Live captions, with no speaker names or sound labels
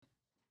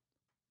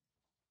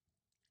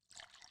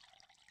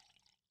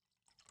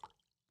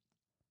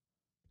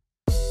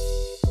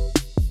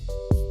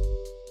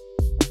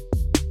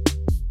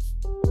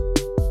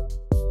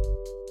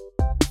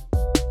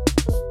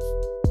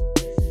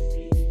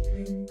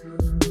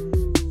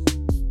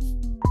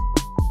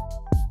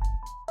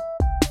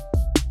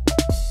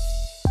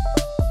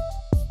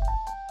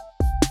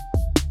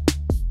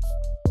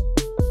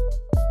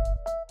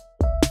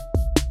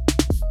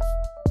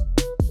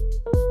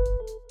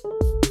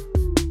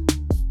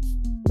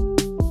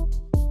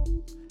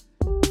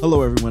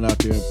Hello, everyone out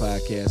there in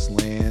podcast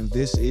land.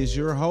 This is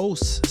your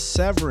host,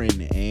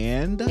 Severin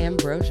and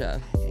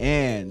Ambrosia.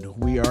 And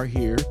we are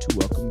here to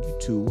welcome you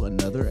to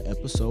another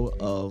episode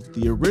of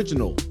the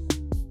original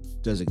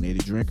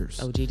Designated Drinkers.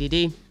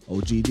 OGDD.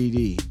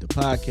 OGDD, the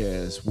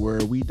podcast where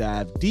we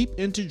dive deep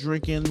into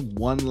drinking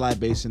one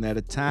libation at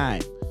a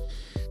time.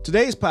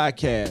 Today's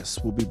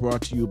podcast will be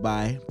brought to you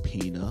by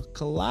Pina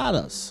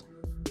Coladas.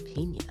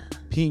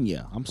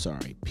 Pina. I'm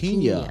sorry.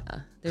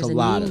 Pina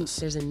Coladas.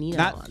 There's a Nina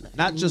not, on there.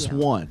 Not just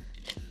one.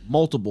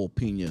 Multiple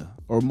Pina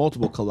or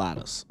multiple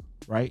coladas,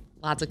 right?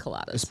 Lots of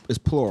coladas. It's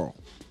plural.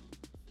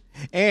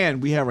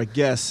 And we have our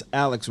guest,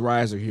 Alex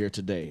Ryser, here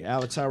today.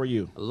 Alex, how are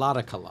you? A lot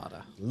of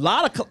colada.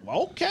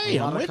 Okay,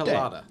 I'm with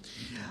colada.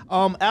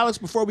 that. Alex,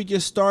 before we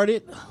get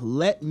started,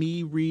 let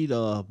me read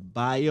a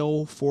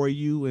bio for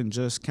you and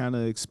just kind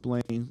of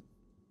explain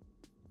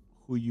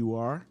who you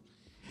are.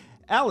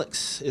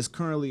 Alex is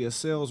currently a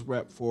sales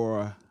rep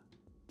for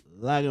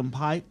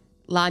Lanyap.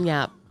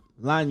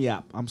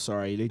 Lanyap. I'm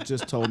sorry. They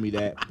just told me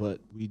that, but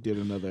we did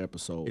another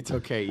episode. It's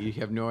okay. You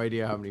have no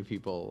idea how many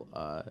people.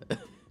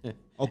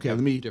 Okay, let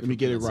me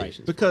get it right.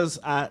 Because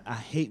I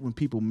hate when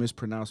people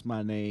mispronounce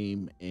my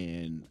name,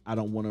 and I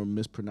don't want to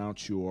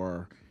mispronounce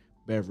your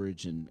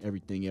beverage and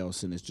everything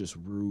else, and it's just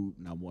rude,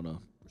 and I want to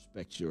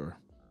respect your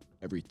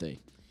everything.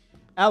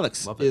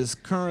 Alex is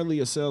currently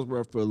a sales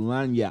rep for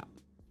Lanyap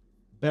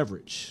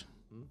Beverage.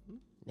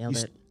 Nailed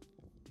it.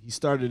 He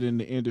started in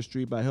the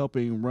industry by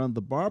helping run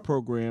the bar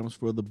programs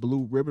for the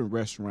Blue Ribbon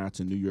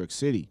restaurants in New York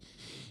City.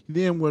 He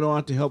then went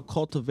on to help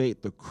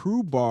cultivate the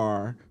Crew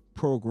Bar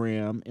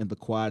program in the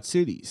Quad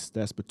Cities.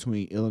 That's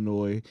between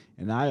Illinois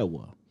and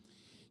Iowa.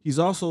 He's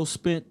also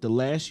spent the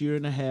last year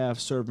and a half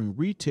serving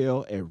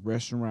retail at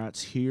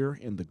restaurants here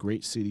in the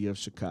great city of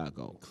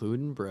Chicago.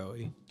 Including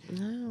Broy.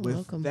 Oh, With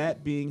welcome.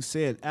 that being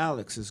said,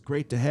 Alex, it's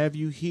great to have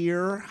you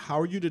here. How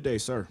are you today,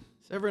 sir?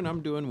 Severin,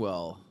 I'm doing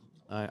well.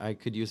 I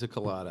could use a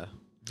colada.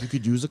 You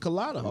could use a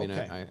colada. I mean,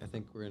 okay. I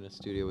think we're in a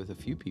studio with a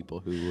few people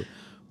who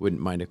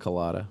wouldn't mind a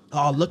colada.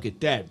 Oh, look at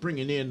that.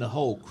 Bringing in the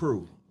whole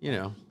crew. You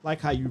know,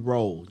 Like how you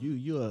roll.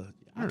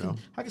 I know.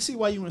 can see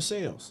why you in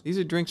sales. these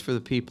are drinks for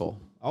the people.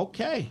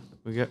 Okay.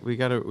 We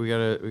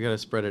gotta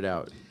spread it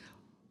out.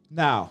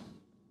 Now,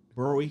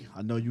 Broy,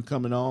 I know you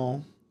coming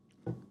on,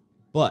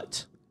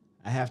 but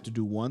I have to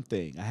do one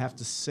thing. I have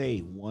to say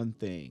one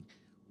thing.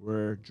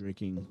 We're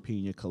drinking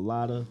Pina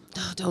Colada.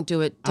 Oh, don't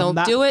do it. I'm Don't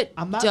not- do it.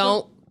 I'm not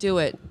Don't do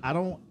it. I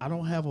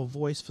don't have a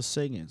voice for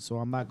singing, so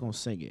I'm not gonna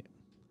sing it.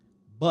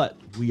 But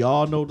we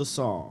all know the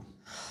song.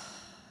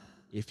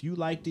 If you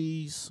like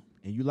these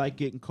and you like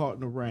getting caught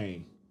in the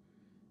rain,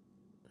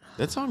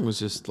 That song was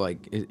just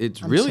like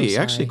it's I'm really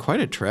so actually sorry. quite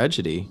a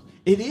tragedy.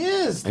 it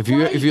is. If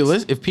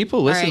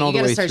people listen all you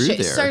the way gotta through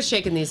there. start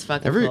shaking these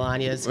fucking Every-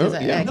 Polanias. well,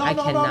 'Cause yeah. I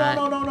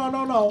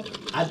cannot. No.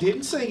 I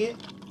didn't sing it.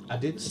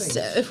 So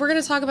if we're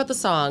gonna talk about the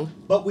song,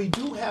 But we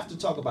do have to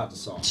talk about the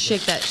song.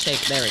 shake that shake.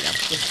 There we go.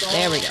 song-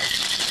 There we go.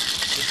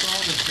 The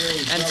song is very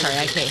I'm sorry,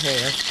 I can't hear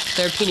you.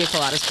 There are pina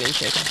coladas being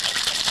shaken.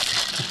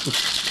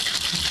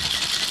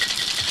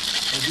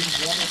 And we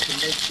wanted to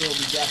make sure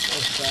we got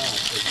those sound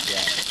for you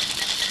guys.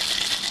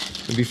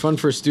 It'd be fun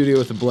for a studio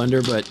with a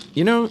blender, but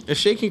you know, a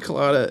shaking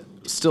colada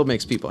still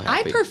makes people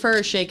happy. I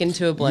prefer shaken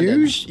to a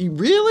blended. You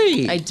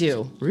really? I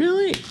do.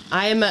 Really?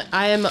 I am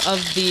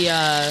of the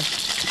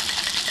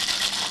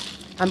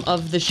I'm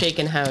of the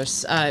shaken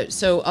house.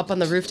 So up on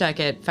the roof deck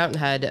at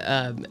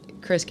Fountainhead,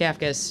 Chris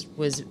Kafkas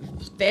was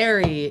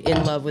very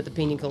in love with the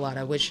pina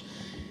colada, which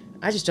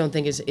I just don't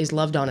think is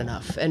loved on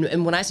enough.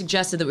 And when I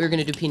suggested that we were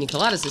going to do pina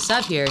coladas to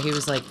Sev here, he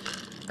was like,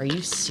 "Are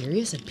you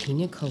serious? A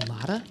pina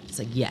colada?" It's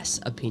like, yes,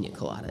 a pina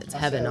colada. It's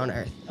heaven on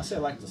earth. I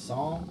said like the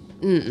song.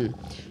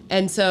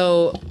 And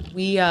so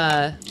we did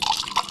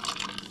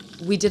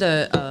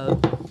a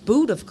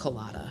boot of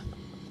colada.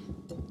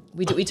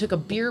 We took a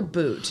beer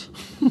boot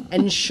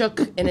and shook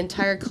an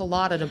entire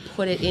colada to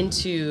put it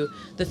into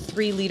the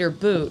 3-liter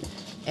boot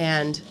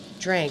and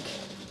drank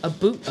a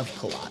boot of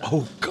colada.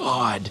 Oh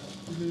God.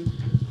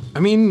 I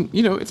mean,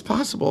 you know, it's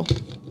possible.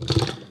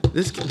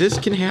 This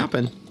can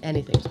happen.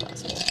 Anything's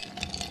possible.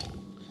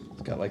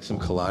 It's got like some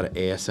colada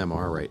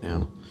ASMR right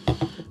now.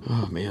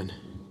 Oh man.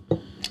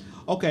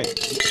 Okay,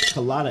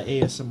 Colada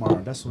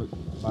ASMR. That's what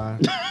my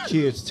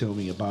kids tell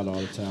me about all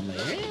the time. Like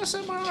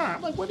ASMR.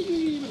 I'm like, what are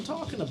you even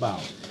talking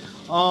about?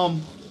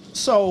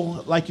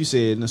 So, like you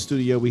said, in the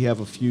studio we have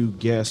a few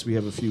guests. We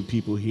have a few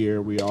people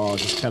here. We all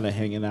just kind of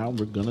hanging out.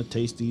 We're gonna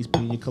taste these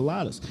pina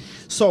coladas.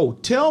 So,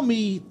 tell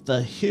me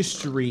the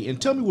history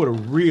and tell me what a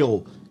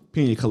real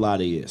pina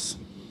colada is,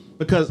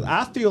 because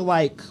I feel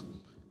like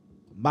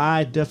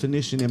my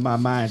definition in my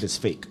mind is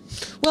fake.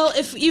 Well,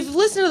 if you've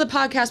listened to the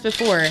podcast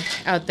before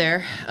out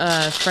there,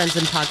 friends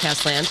in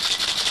podcast land,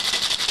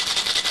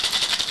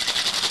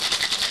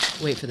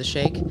 wait for the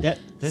shake.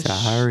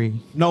 Sorry.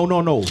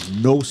 No,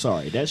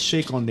 sorry. That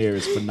shake on there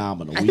is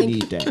phenomenal. We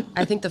need that.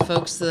 I think the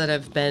folks that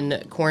have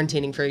been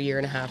quarantining for a year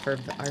and a half are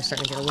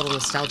starting to get a little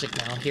nostalgic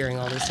now, hearing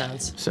all these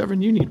sounds.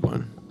 Severin, you need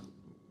one.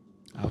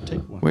 I'll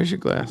take one. Where's your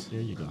glass? There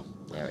you go.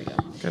 There we go.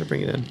 Gotta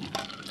bring it in.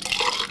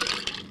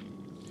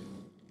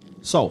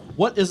 So,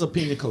 what is a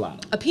pina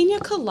colada? A pina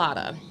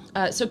colada.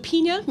 So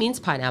pina means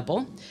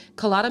pineapple,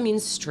 colada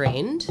means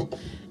strained,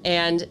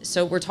 and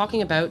so we're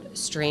talking about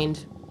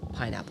strained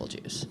pineapple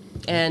juice.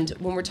 And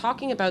when we're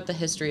talking about the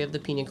history of the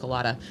pina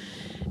colada,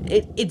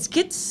 it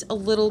gets a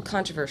little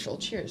controversial.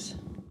 Cheers.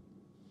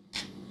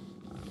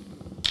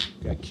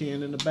 Got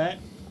Ken in the back.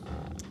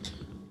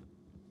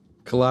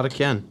 Colada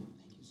Ken.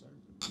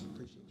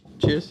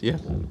 Cheers. Yeah.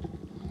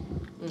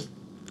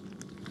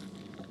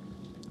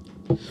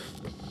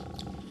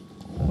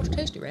 It's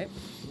tasty, right?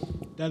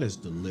 That is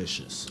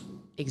delicious.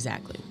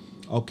 Exactly.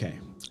 Okay.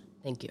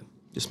 Thank you.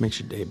 Just makes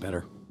your day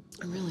better.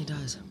 It really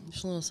does.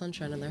 There's a little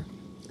sunshine in there.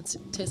 It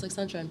tastes like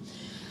sunshine.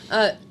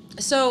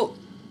 So,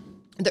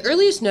 the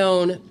earliest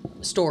known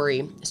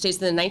story states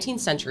that in the 19th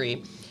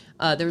century,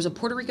 there was a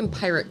Puerto Rican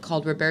pirate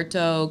called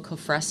Roberto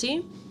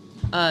Cofresi.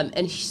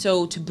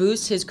 So to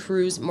boost his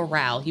crew's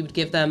morale, he would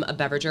give them a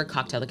beverage or a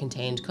cocktail that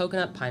contained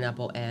coconut,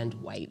 pineapple, and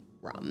white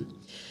rum.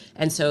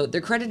 And so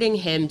they're crediting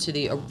him to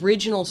the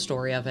original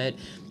story of it,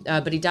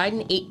 but he died in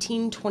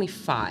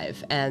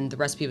 1825, and the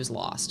recipe was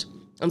lost.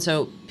 And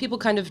so people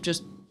kind of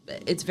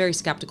it's very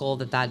skeptical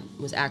that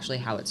was actually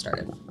how it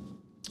started.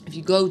 If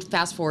you go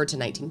fast forward to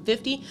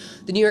 1950,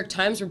 the New York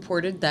Times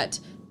reported that,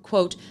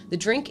 quote, the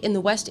drink in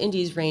the West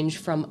Indies ranged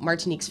from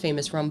Martinique's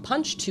famous rum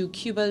punch to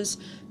Cuba's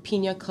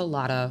pina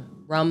colada,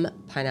 rum,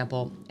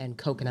 pineapple, and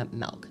coconut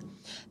milk.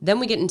 Then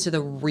we get into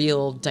the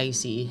real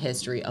dicey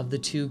history of the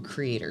two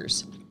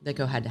creators that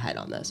go head to head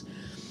on this.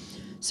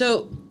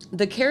 So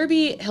the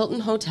Caribbean Hilton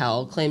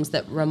Hotel claims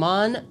that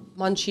Ramon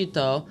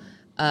Monchito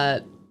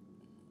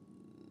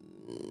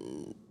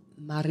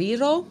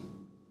Mariro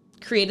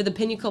created the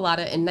pina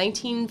colada in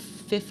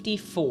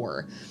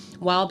 1954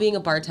 while being a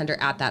bartender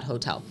at that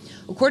hotel.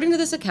 According to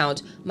this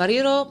account,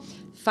 Mariro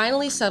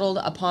finally settled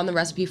upon the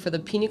recipe for the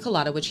pina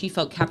colada, which he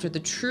felt captured the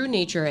true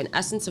nature and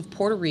essence of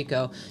Puerto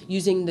Rico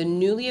using the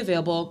newly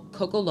available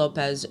Coco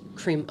Lopez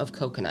cream of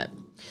coconut.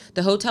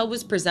 The hotel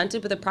was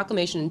presented with a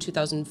proclamation in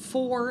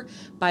 2004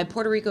 by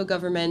Puerto Rico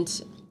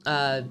government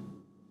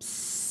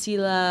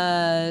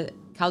Sila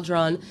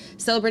Calderon,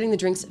 celebrating the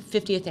drink's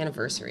 50th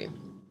anniversary.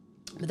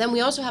 But then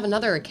we also have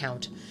another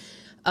account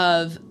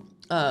of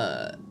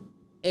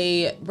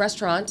a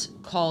restaurant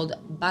called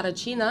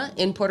Barachina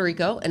in Puerto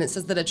Rico, and it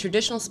says that a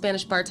traditional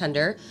Spanish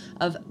bartender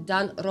of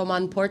Don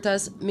Roman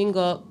Portas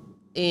Mingo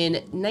in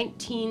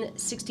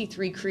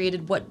 1963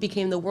 created what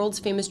became the world's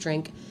famous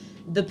drink,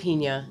 the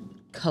Pina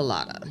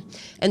Colada.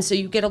 And so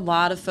you get a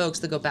lot of folks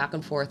that go back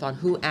and forth on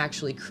who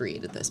actually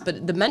created this.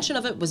 But the mention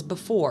of it was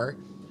before,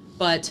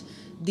 but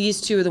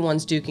these two are the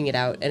ones duking it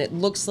out, and it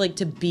looks like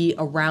to be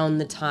around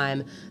the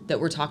time that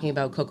we're talking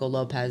about Coco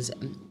Lopez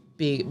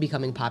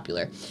becoming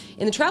popular.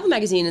 In the travel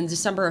magazine in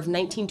December of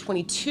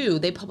 1922,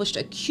 they published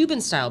a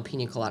Cuban-style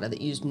pina colada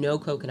that used no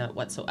coconut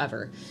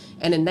whatsoever.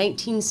 And in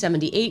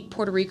 1978,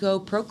 Puerto Rico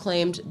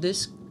proclaimed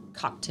this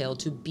cocktail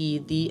to be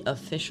the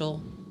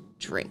official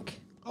drink.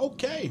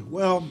 Okay,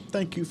 well,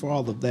 thank you for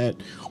all of that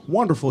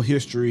wonderful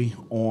history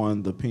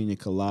on the pina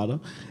colada,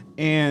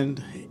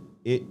 and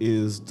it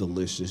is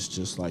delicious,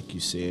 just like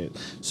you said.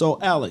 So,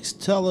 Alex,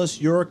 tell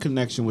us your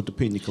connection with the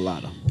pina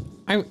colada.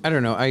 I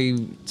don't know. I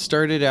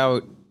started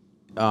out,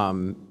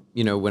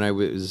 when I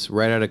was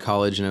right out of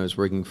college and I was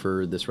working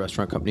for this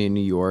restaurant company in New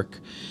York.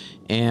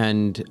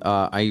 And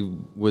I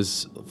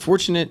was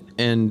fortunate,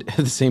 and at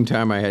the same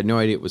time, I had no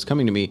idea it was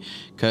coming to me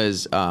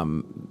because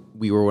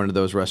we were one of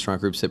those restaurant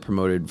groups that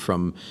promoted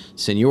from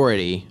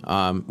seniority,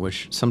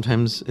 which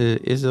sometimes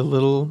is a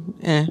little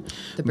The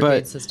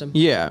brigade system.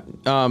 Yeah.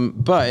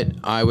 But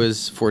I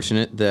was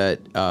fortunate that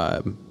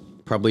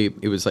probably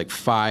it was like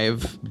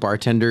 5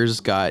 bartenders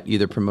got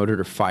either promoted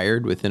or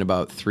fired within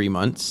about 3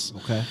 months.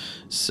 Okay.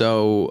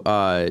 So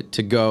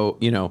to go,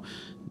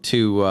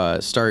 to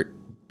start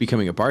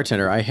becoming a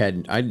bartender,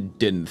 I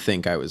didn't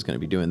think I was going to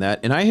be doing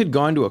that. And I had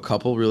gone to a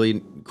couple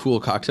really cool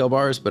cocktail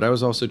bars, but I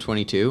was also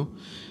 22.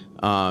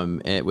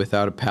 And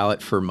without a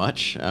palate for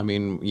much. I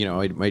mean,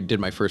 I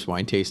did my first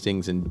wine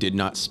tastings and did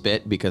not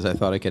spit because I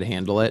thought I could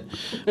handle it.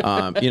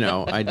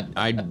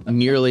 I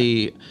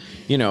nearly,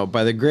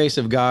 by the grace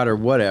of God or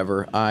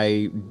whatever,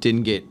 I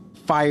didn't get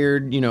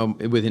fired,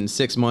 within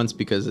 6 months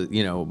because,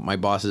 my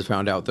bosses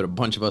found out that a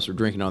bunch of us were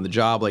drinking on the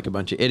job like a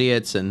bunch of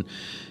idiots, and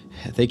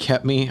they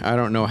kept me. I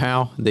don't know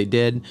how they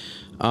did.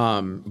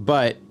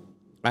 But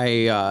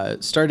I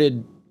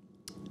started...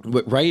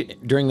 Right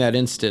during that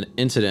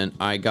incident,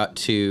 I got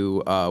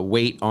to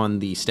wait on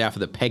the staff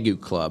of the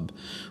Pegu Club,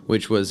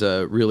 which was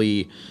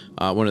really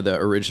one of the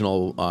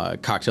original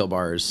cocktail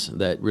bars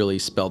that really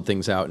spelled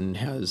things out and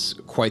has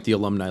quite the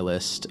alumni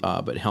list,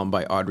 but helmed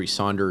by Audrey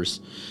Saunders.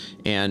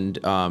 And,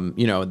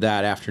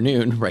 that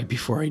afternoon, right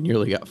before I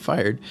nearly got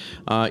fired,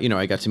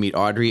 I got to meet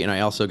Audrey, and I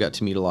also got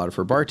to meet a lot of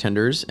her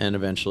bartenders. And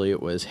eventually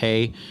it was,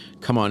 hey,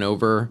 come on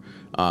over.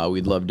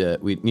 We'd love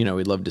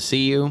to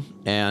see you.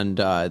 And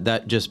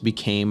that just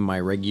became my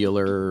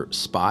regular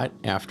spot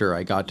after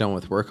I got done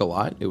with work a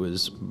lot. It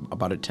was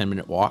about a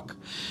 10-minute walk.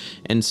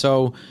 And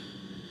so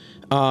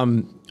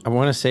I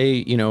want to say,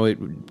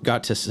 it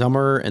got to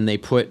summer and they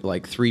put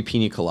like 3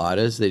 pina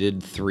coladas. They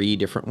did 3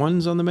 different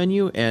ones on the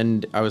menu.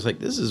 And I was like,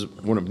 this is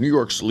one of New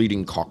York's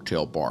leading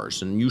cocktail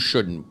bars. And you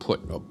shouldn't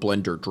put a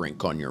blender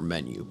drink on your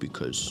menu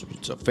because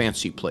it's a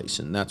fancy place.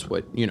 And that's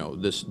what,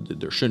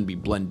 there shouldn't be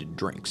blended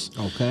drinks.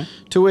 Okay.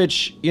 To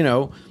which,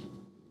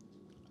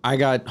 I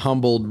got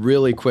humbled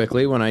really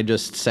quickly when I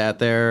just sat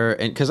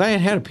there. And because I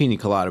had a pina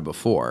colada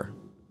before.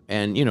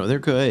 And, they're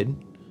good.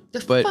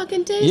 They're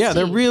fucking tasty. Yeah,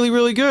 they're really,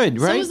 really good,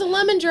 right? So was the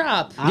lemon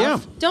drop. Yeah.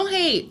 Don't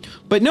hate.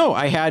 But no,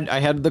 I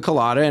had the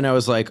colada, and I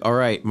was like, all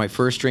right, my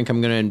first drink I'm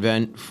going to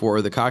invent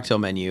for the cocktail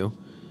menu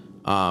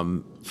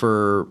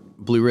for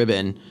Blue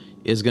Ribbon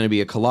is going to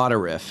be a colada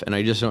riff, and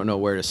I just don't know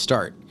where to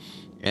start.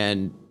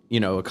 And,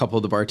 a couple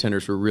of the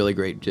bartenders were really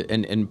great.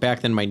 And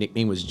back then my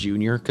nickname was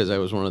Junior because I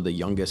was one of the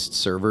youngest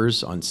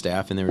servers on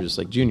staff, and they were just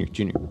like, Junior,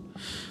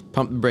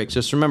 pump the brakes.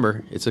 Just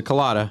remember, it's a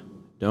colada.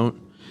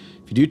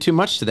 If you do too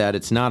much to that,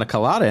 it's not a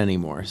colada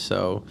anymore.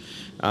 So,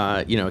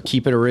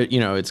 keep it.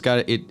 It's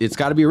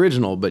got to be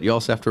original, but you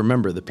also have to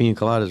remember the pina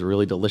colada is a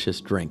really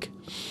delicious drink.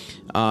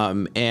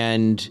 It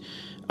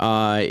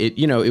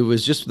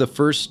was just the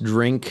first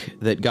drink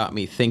that got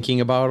me thinking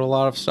about a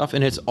lot of stuff,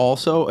 and it's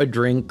also a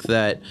drink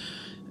that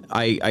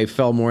I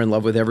fell more in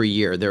love with every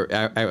year.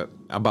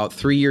 About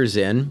 3 years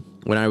in,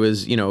 when I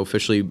was,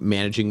 officially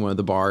managing one of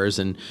the bars,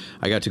 and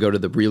I got to go to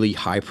the really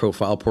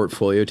high-profile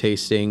portfolio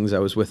tastings. I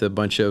was with a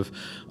bunch of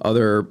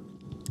other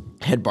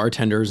head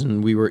bartenders,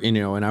 and we were,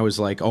 and I was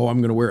like, "Oh,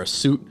 I'm gonna wear a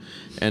suit,"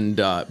 and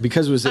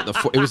because it was at the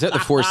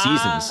Four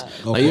Seasons,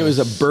 like it was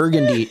a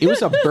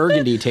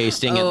burgundy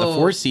tasting at the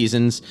Four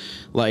Seasons.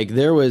 Like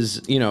there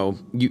was,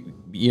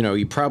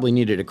 you probably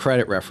needed a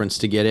credit reference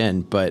to get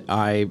in, but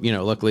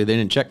luckily they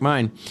didn't check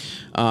mine.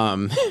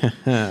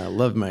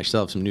 Love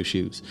myself some new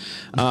shoes.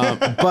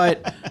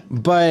 But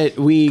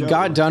we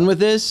got done with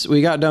this.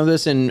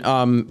 And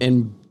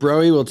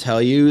Broy will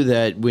tell you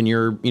that when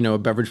you're, a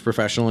beverage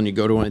professional and you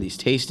go to one of these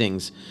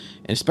tastings,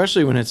 and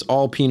especially when it's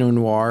all Pinot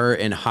Noir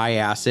and high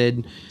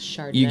acid,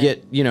 Chardonnay. you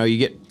get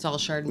It's all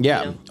Chardonnay.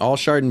 yeah, Pinot. all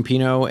Chard and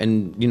Pinot,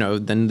 and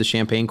then the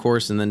champagne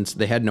course, and then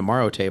they had an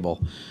Amaro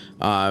table,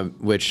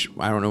 which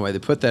I don't know why they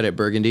put that at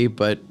Burgundy,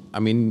 but I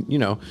mean,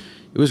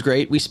 it was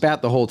great. We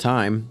spat the whole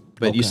time,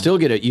 but you still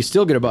get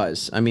a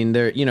buzz. I mean,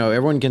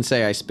 everyone can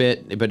say I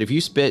spit, but if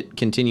you spit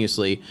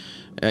continuously,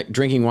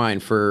 drinking wine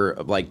for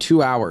like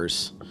 2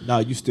 hours. No,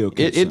 you still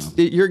get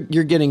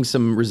you're getting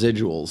some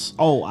residuals.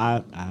 Oh,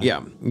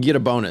 yeah, you get a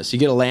bonus. You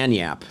get a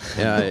lanyap.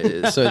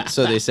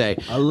 So they say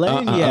a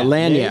lanyap. A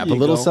lanyap, a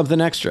little go. something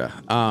extra.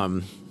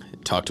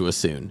 Talk to us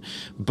soon.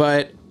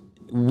 But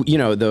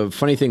the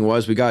funny thing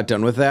was we got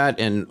done with that,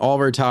 and all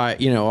of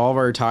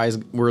our ties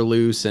were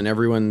loose, and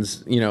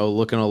everyone's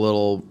looking a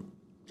little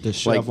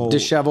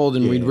disheveled,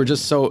 and we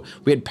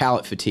had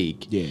palate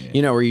fatigue.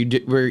 Yeah. Where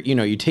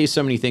you taste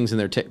so many things,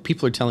 and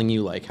people are telling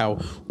you like how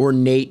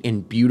ornate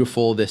and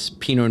beautiful this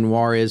Pinot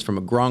Noir is from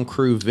a Grand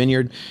Cru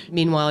vineyard.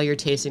 Meanwhile, your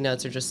tasting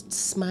notes are just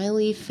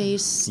smiley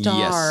face star.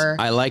 Yes,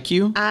 I like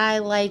you. I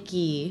like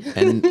ye.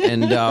 And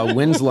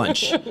when's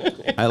lunch?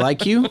 I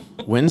like you.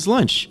 When's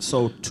lunch?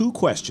 So 2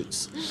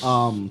 questions.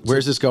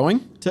 Where's this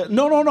going?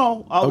 No.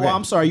 Okay. Well,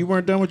 I'm sorry. You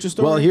weren't done with your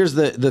story? Well, here's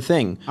the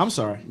thing. I'm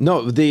sorry.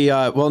 No,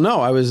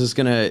 I was just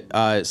gonna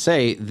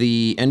say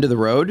the end of the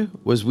road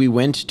was we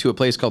went to a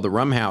place called the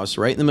Rum House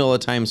right in the middle of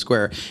Times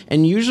Square.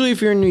 And usually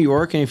if you're in New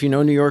York and if you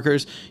know New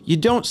Yorkers, you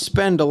don't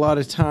spend a lot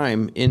of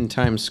time in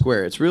Times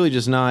Square. It's really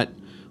just not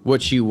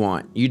what you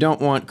want. You don't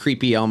want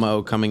creepy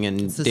Elmo coming and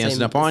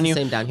dancing up on you.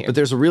 Same down here. But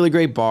there's a really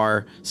great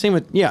bar. Same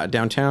with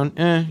downtown.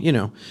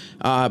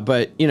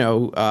 But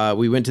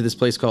we went to this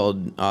place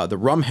called the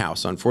Rum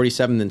House on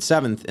 47th and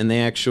 7th, and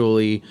they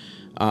actually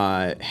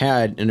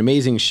had an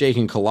amazing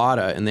shaken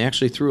colada, and they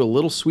actually threw a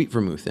little sweet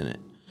vermouth in it.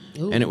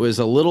 Ooh. And it was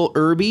a little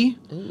herby,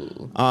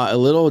 a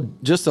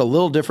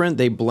little different.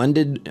 They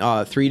blended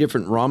 3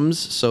 different rums,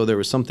 so there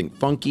was something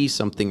funky,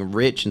 something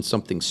rich, and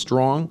something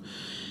strong.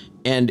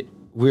 And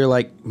we're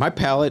like, my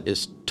palate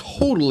is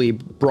totally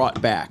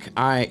brought back.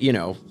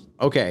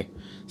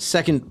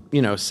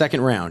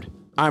 Second round.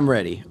 I'm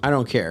ready. I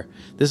don't care.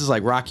 This is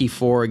like Rocky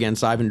IV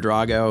against Ivan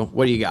Drago.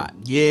 What do you got?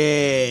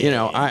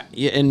 Yeah.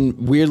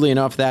 And weirdly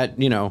enough, that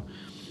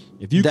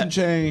if you can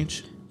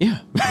change, yeah,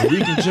 if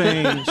we can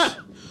change,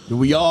 then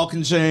we all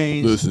can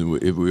change. Listen,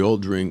 if we all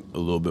drink a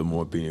little bit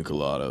more pina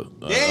colada,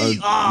 my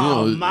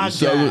God.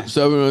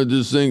 Seven, I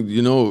just think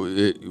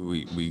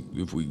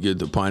if we get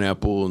the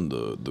pineapple and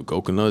the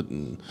coconut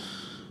and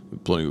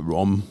plenty of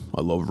rum.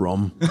 I love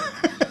rum.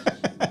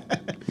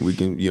 We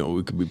can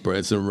be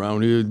prancing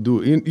around here.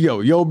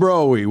 Yo,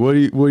 Broy,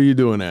 what are you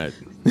doing at?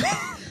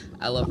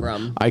 I love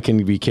rum. I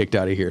can be kicked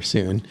out of here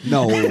soon.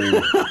 No,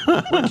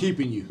 we're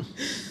keeping you.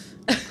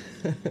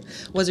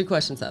 What's your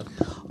question, Sev?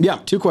 Yeah,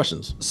 2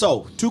 questions.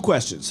 So, 2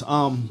 questions.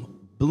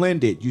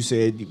 Blended. You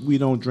said we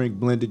don't drink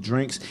blended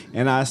drinks,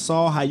 and I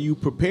saw how you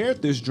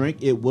prepared this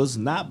drink. It was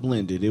not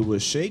blended; it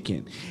was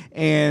shaken.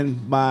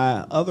 And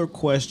my other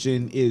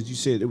question is, you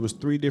said it was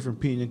 3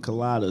 different pina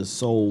coladas.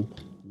 So,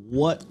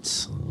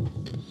 what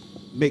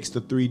makes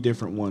the 3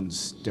 different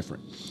ones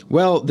different?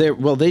 Well,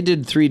 they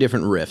did 3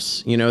 different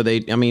riffs. You know,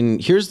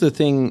 here's the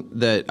thing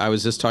that I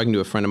was just talking to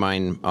a friend of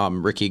mine,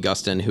 Ricky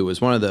Gustin, who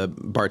was one of the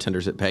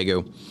bartenders at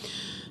Pegu.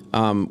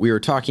 We were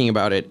talking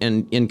about it,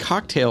 and in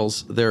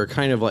cocktails, there are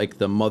kind of like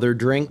the mother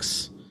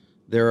drinks.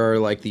 There are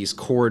like these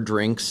core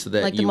drinks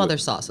that Like the mother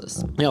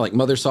sauces. Yeah, like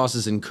mother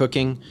sauces in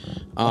cooking.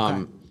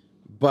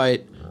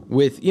 But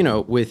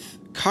with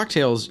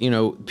cocktails,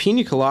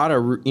 pina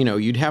colada,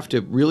 you'd have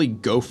to really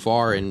go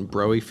far, and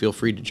Broy, feel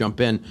free to jump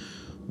in.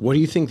 What do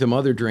you think the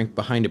mother drink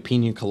behind a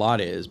pina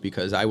colada is?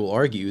 Because I will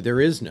argue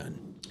there is none.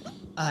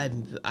 Are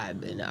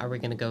we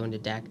going to go into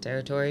DAC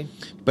territory?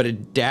 But a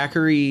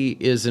daiquiri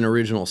is an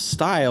original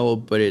style,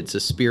 but it's a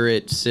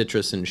spirit,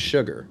 citrus, and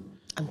sugar.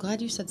 I'm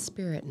glad you said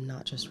spirit and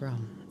not just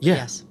rum. Yeah.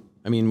 Yes.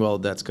 I mean, well,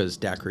 that's because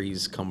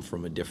daiquiris come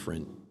from a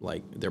different,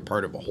 they're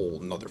part of a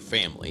whole another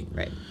family.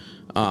 Right.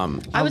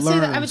 I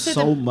would say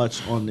so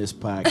much on this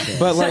podcast.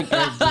 But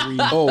every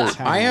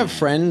time. I have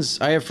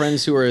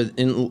friends who are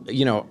in,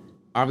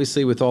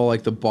 obviously with all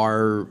like the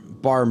bar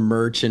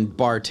merch and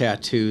bar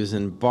tattoos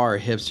and bar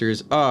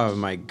hipsters. Oh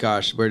my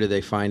gosh, where do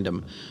they find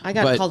them? I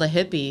got called a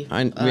hippie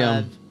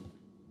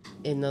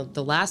in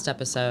the last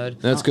episode.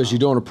 That's because you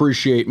don't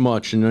appreciate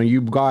much, and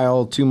you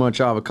guile too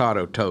much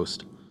avocado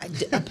toast.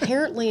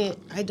 Apparently,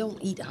 I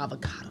don't eat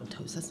avocado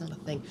toast. That's not a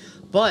thing.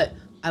 But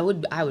I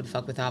would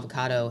fuck with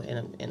avocado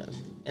in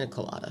a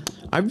colada.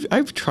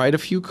 I've tried a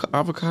few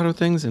avocado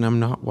things, and I'm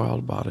not wild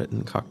about it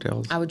in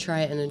cocktails. I would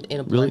try it in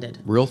a Really, blended.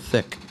 real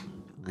thick.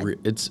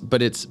 But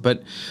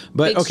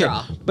Big okay,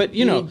 straw. but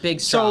You need big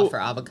straw for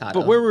avocado.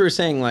 But where we were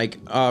saying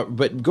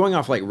but going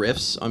off like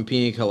riffs on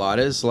pina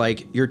coladas,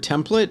 like your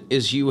template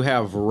is you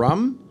have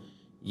rum,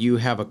 you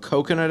have a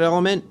coconut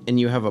element, and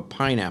you have a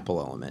pineapple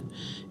element.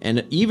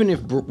 And even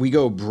if we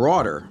go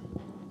broader,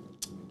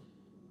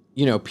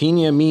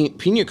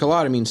 pina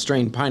colada means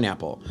strained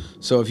pineapple.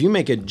 So if you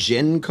make a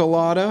gin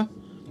colada,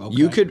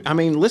 you could. I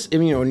mean, listen.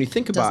 When you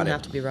think about it, doesn't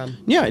have to be rum.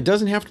 Yeah, it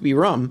doesn't have to be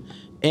rum.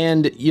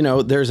 And,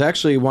 there's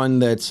actually one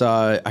that's,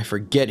 I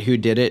forget who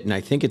did it, and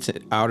I think it's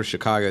out of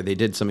Chicago. They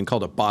did something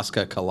called a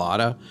Bosca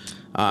Colada,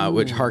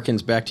 which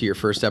harkens back to your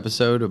first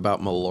episode about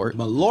Malort.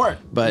 Malort.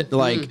 But,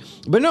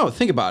 but no,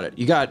 think about it.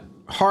 You got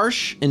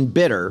harsh and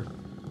bitter.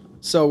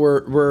 So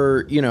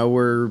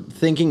we're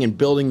thinking and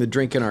building the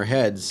drink in our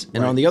heads.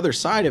 And on the other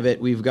side of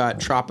it, we've got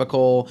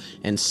tropical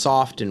and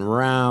soft and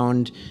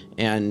round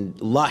and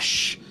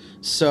lush.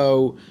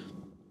 So...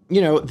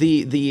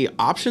 the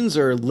options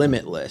are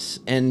limitless,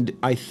 and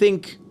I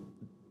think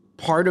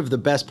part of the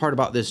best part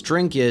about this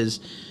drink is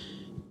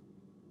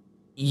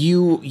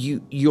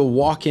you'll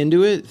walk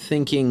into it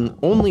thinking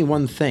only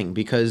one thing,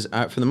 because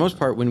for the most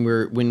part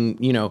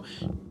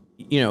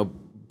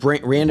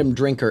random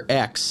drinker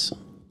X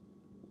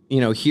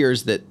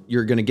hears that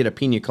you're going to get a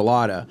pina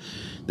colada,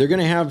 they're going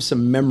to have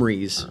some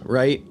memories,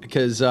 right?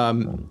 Because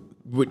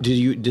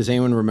does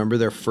anyone remember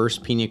their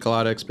first pina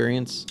colada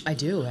experience? I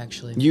do,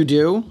 actually. You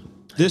do?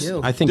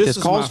 I think this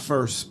calls my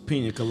first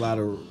pina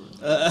colada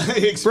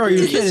experience. Bro,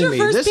 you're kidding me.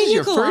 This is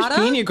your first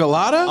pina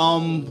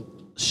colada?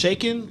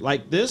 Shaken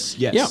like this?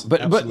 Yes. Yeah,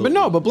 but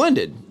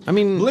blended. I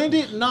mean,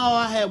 blended? No,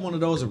 I had one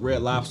of those at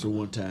Red Lobster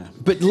one time.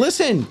 But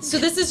listen. So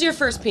this is your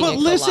first pina colada.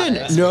 But listen.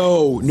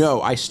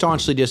 No, I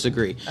staunchly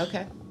disagree.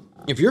 Okay.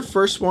 If your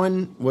first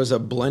one was a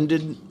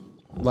blended,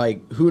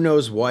 who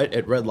knows what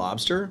at Red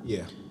Lobster?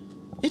 Yeah.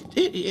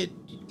 It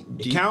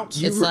counts.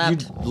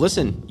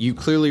 Listen, you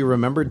clearly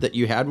remembered that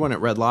you had one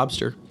at Red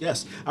Lobster.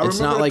 Yes,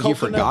 it's not like you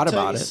forgot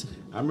about it.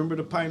 I remember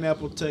the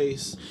pineapple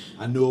taste.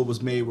 I knew it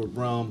was made with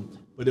rum,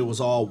 but it was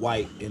all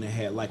white and it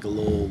had like a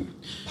little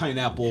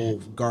pineapple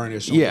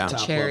garnish on the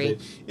top cherry.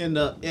 of it, and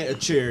a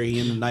cherry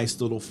in a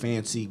nice little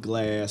fancy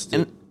glass.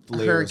 A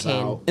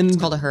hurricane. Out. It's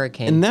called a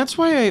hurricane. And that's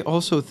why I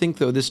also think,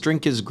 though, this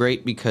drink is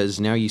great, because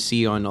now you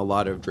see on a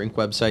lot of drink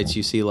websites,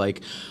 you see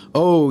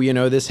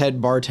this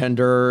head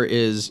bartender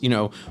is,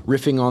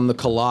 riffing on the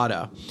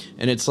colada.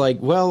 And it's like,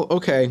 well,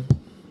 okay,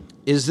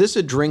 is this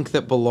a drink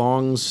that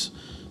belongs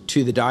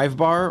to the dive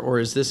bar, or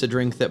is this a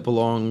drink that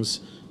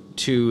belongs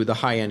to the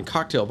high-end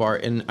cocktail bar?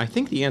 And I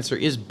think the answer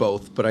is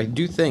both, but I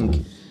do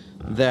think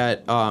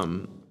that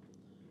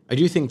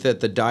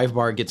the dive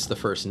bar gets the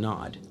first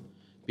nod,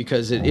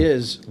 because it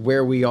is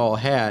where we all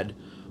had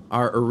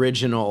our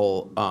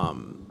original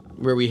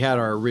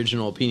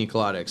pina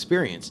colada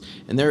experience.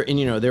 And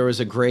there was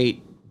a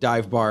great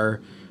dive bar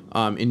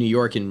in New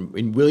York,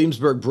 in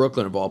Williamsburg,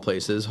 Brooklyn, of all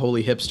places.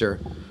 Holy hipster.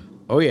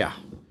 Oh yeah.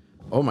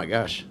 Oh my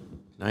gosh.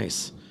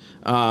 Nice.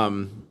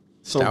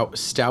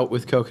 Stout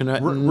with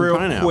coconut and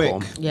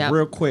pineapple.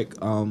 Real quick.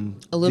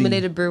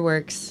 Illuminated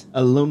Brewworks.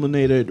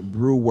 Illuminated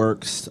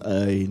Brewworks,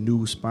 a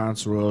new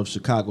sponsor of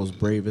Chicago's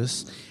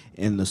Bravest,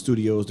 in the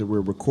studios that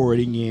we're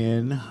recording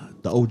in,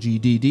 the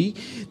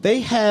OGDD. They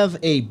have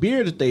a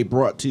beer that they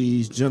brought to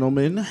these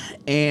gentlemen,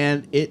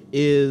 and it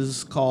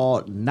is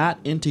called Not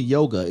Into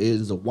Yoga. It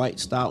is a white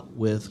stout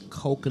with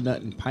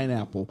coconut and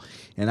pineapple,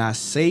 and I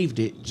saved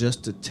it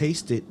just to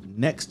taste it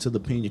next to the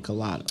pina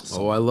colada.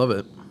 Oh, I love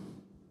it.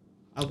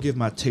 I'll give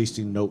my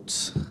tasting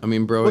notes. I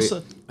mean, bro, What's I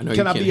know can you I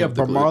can't be a have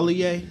the gluten.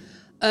 Barmarlier?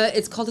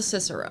 It's called a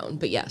Cicerone,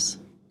 but yes.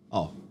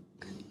 Oh.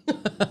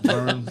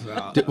 Burns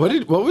out.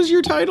 What was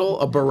your title?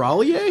 A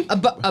baralier?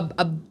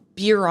 A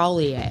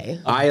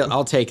Buralier.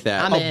 I'll take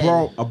that. I'm in.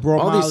 A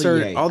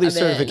Bromalier. all these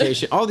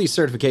I'm in.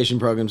 certification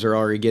programs are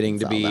already getting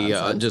to all be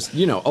nonsense. just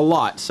a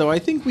lot. So I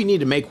think we need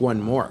to make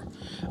one more.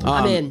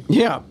 I'm in.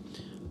 Yeah.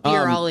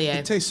 Buralier.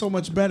 It tastes so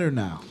much better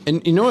now.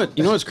 And you know what?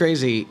 You know what's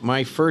crazy?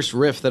 My first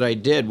riff that I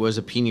did was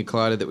a pina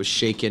colada that was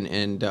shaken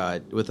and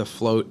with a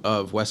float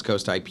of West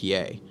Coast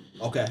IPA.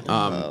 Okay.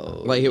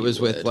 Like it was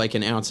with like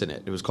an ounce in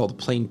it. It was called a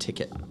plane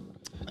ticket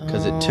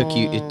because it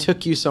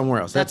took you somewhere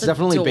else. That's That's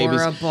definitely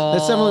baby's. adorable.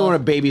 That's definitely one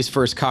of baby's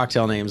first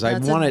cocktail names. I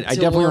That's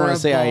definitely want to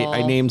say I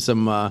adorable. named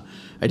some. I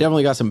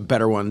definitely got some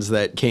better ones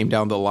that came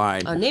down the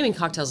line. Naming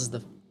cocktails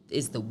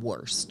is the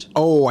worst.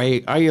 Oh, I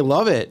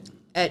love it.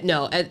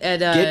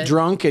 Get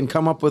Drunk and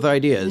come up with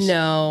ideas.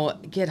 No,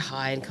 get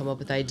high and come up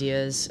with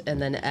ideas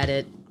and then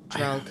edit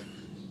drunk.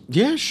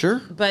 Yeah,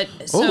 sure. But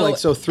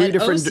so three at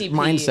different OCP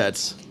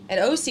mindsets. At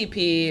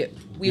OCP,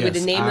 we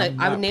would name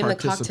I would name the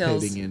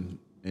cocktails. participating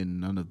in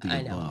none of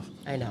the above.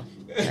 I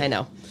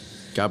know.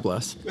 God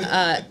bless.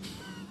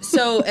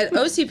 So at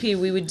OCP,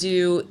 we would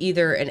do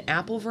either an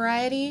apple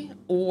variety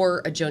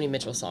or a Joni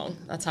Mitchell song.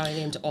 That's how I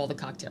named all the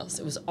cocktails.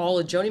 It was all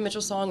a Joni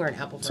Mitchell song or an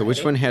apple variety. So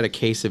which one had a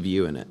case of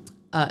you in it?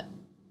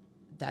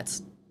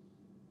 That's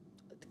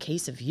the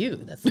case of you.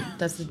 That's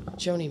the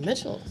Joni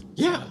Mitchell.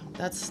 Yeah.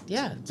 That's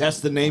That's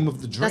the name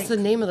of the drink. That's the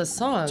name of the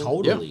song.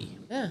 Totally.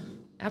 Yeah,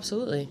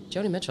 absolutely.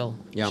 Joni Mitchell.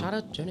 Yeah. Shout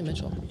out Joni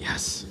Mitchell.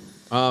 Yes.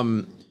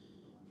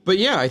 But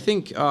yeah, I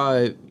think,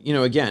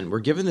 again, we're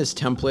given this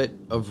template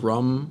of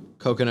rum,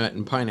 coconut,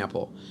 and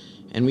pineapple.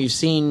 And we've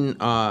seen,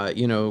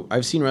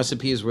 I've seen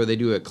recipes where they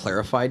do a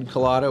clarified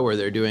colada where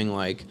they're doing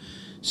like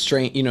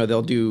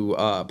they'll do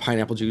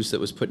pineapple juice that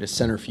was put in a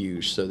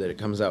centrifuge so that it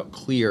comes out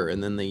clear.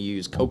 And then they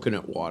use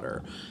coconut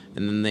water.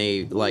 And then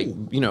they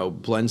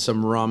blend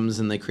some rums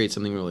and they create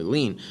something really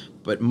lean.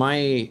 But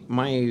my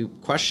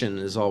question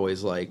is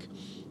always like,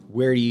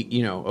 where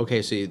do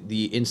okay, so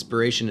the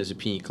inspiration is a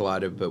pina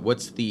colada, but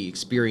what's the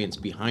experience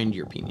behind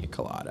your pina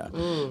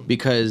colada?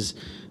 Because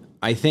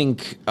I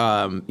think,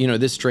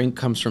 this drink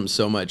comes from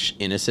so much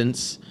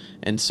innocence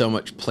and so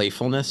much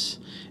playfulness.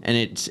 And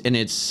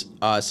it's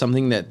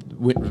something that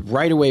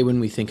right away when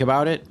we think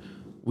about it,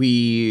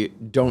 we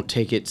don't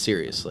take it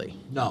seriously.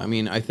 No. I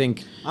mean, I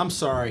think... I'm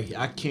sorry,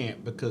 I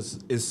can't,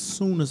 because as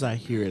soon as I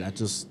hear it,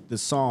 the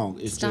song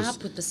is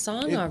Stop with the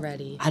song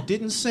already. I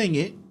didn't sing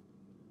it.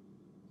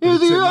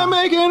 I'm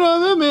making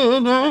another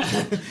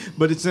midnight.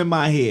 But it's in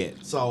my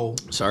head. So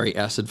Sorry,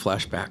 acid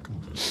flashback.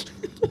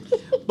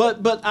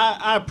 but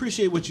I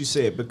appreciate what you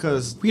said,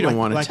 because We don't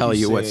want to tell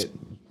you what's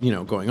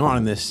said, going on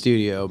in this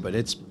studio, but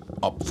it's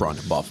up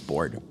front above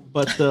board.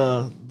 But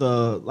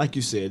the like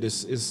you said,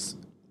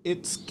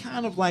 it's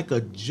kind of like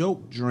a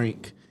joke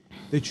drink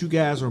that you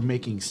guys are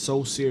making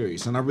so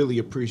serious, and I really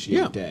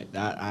appreciate that.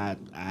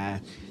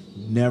 I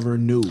never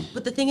knew.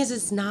 But the thing is,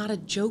 it's not a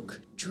joke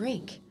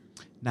drink.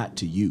 Not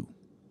to you.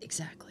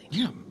 Exactly.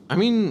 Yeah, I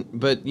mean,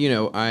 but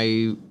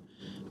I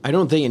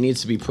don't think it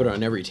needs to be put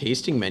on every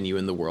tasting menu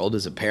in the world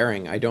as a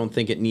pairing. I don't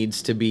think it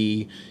needs to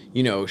be,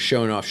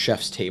 shown off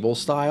chef's table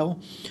style.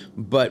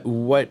 But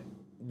what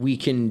we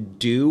can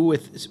do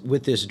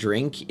with this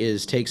drink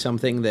is take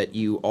something that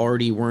you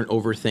already weren't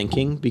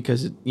overthinking,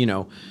 because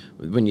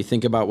when you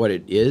think about what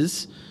it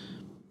is,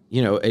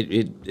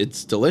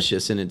 it's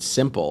delicious and it's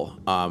simple.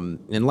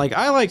 And like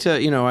I like to,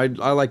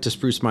 I like to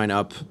spruce mine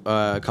up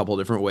a couple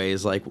different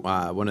ways. Like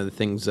one of the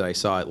things that I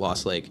saw at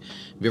Lost Lake.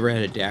 Have you ever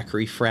had a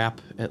daiquiri frap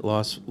at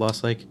Lost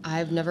Lake?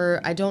 I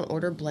don't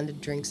order blended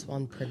drinks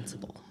on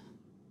principle.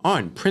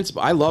 On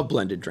principle, I love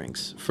blended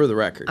drinks. For the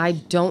record, I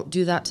don't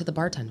do that to the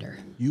bartender.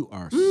 You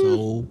are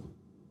so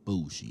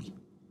bougie.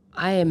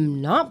 I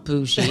am not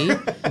bougie.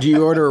 do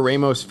you order a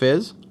Ramos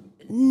Fizz?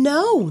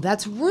 No,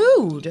 that's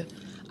rude.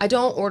 I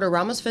don't order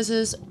Ramos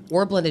Fizzes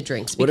or blended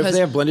drinks. What if because they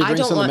have blended I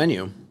drinks don't on the want-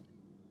 menu?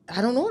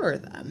 I don't order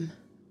them.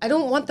 I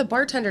don't want the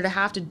bartender to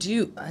have to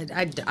do.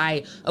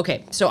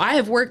 Okay. So I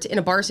have worked in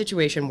a bar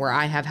situation where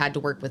I have had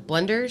to work with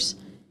blenders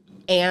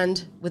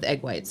and with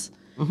egg whites,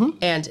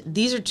 and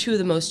these are two of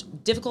the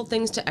most difficult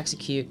things to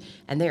execute,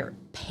 and they are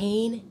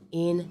pain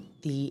in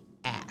the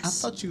I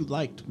ass. thought you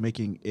liked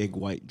making egg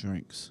white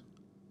drinks.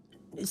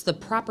 It's the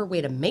proper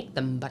way to make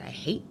them, but I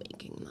hate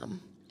making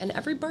them, and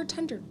every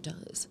bartender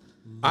does.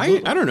 I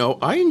don't know.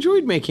 I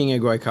enjoyed making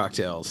egg white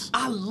cocktails.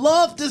 I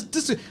love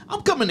this.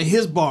 I'm coming to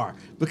his bar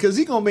because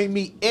he gonna make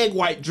me egg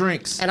white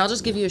drinks. And I'll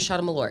just give you a shot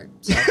of Malort.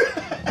 So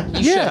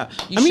Yeah,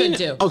 you should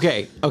do.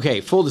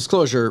 Okay. Full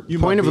disclosure. You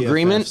Point my of BFF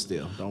agreement.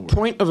 still, don't worry.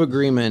 Point of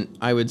agreement.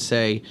 I would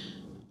say,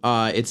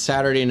 it's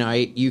Saturday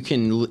night. You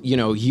can,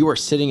 you are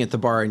sitting at the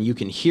bar and you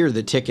can hear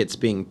the tickets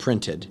being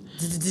printed.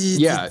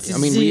 Yeah, I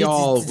mean, we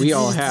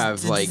all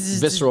have like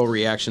visceral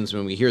reactions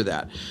when we hear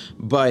that,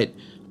 but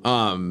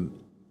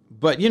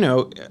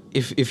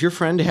if your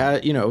friend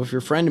if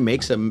your friend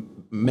makes a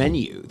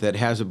menu that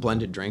has a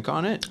blended drink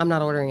on it, I'm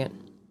not ordering it.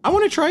 I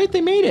want to try it.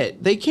 They made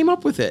it. They came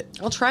up with it.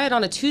 I'll try it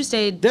on a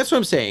Tuesday. That's what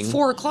I'm saying.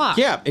 4:00.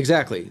 Yeah,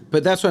 exactly.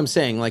 But that's what I'm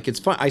saying. Like, it's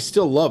fun. I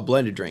still love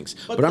blended drinks,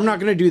 but I'm not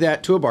going to do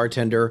that to a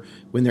bartender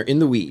when they're in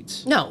the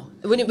weeds. No.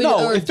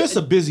 If it's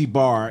a busy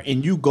bar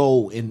and you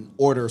go and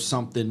order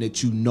something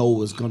that you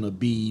know is going to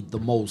be the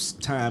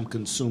most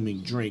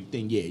time-consuming drink,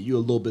 then yeah, you're a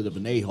little bit of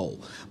an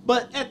a-hole.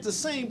 But at the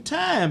same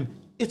time,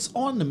 it's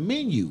on the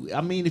menu. I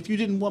mean, if you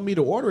didn't want me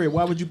to order it,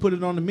 why would you put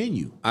it on the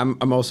menu?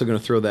 I'm also going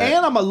to throw that.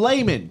 And I'm a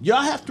layman.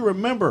 Y'all have to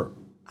remember,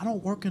 I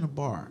don't work in a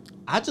bar.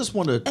 I just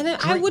want to. And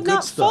I would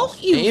not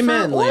fault you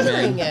Amen, for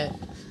ordering layman. it.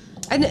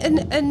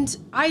 And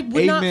I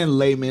would not. Amen,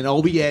 layman. Oh,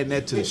 we adding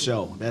that to the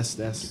show.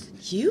 That's.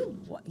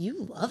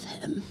 You love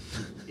him.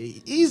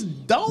 He's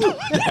dope.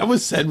 That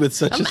was said with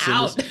such I'm a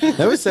sinister. out.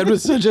 That was said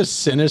with such a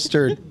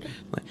sinister.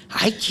 Like,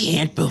 I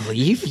can't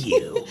believe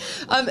you.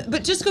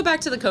 But just go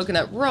back to the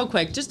coconut real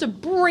quick, just to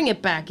bring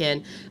it back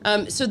in.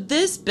 So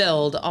this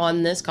build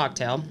on this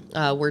cocktail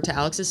were to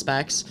Alex's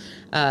specs.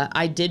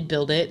 I did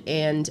build it,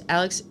 and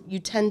Alex, you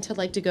tend to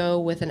like to go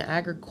with an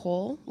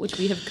agricole, which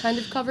we have kind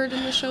of covered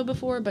in the show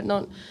before, but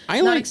not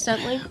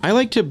extensively. I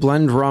like to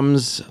blend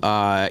rums,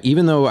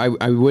 even though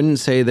I wouldn't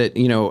say that,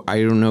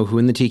 I don't know who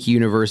in the Tiki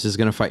universe is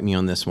going to fight me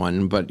on this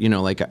one, but,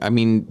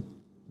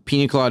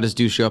 Pina Coladas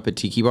do show up at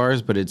tiki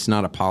bars, but it's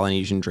not a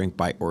Polynesian drink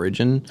by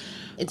origin.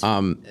 It's,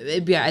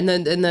 yeah, and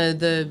then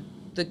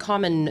the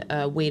common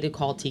way to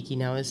call tiki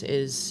now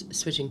is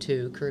switching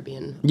to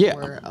Caribbean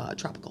or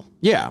tropical.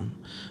 Yeah.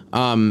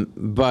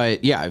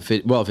 But yeah, if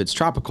it's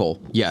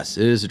tropical, yes,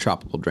 it is a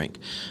tropical drink.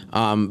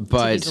 But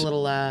Tiki's a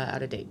little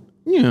out of date.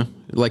 Yeah,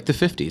 like the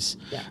 50s.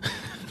 Yeah.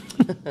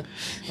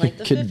 Like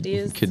the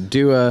 50s. Could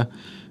do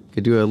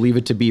a Leave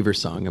It to Beaver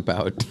song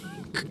about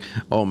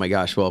oh my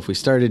gosh. Well, if we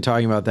started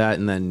talking about that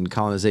and then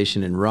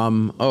colonization and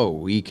rum,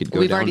 we could go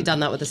We've down. already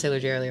done that with the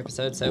Sailor Jerry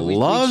episode, so we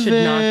Love should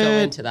not go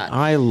it. into that.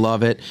 I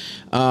love it.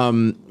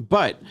 I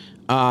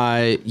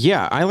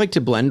like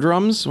to blend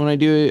rums when I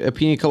do a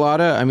pina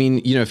colada. I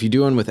mean, if you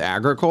do one with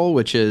agricole,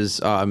 which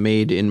is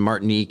made in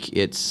Martinique,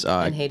 it's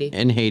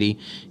in Haiti.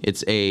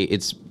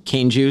 It's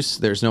cane juice.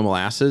 There's no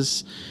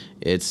molasses.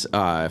 It's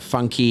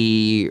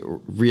funky,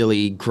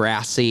 really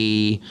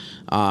grassy,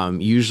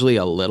 usually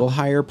a little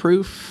higher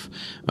proof.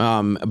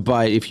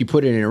 But if you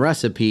put it in a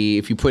recipe,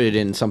 if you put it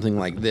in something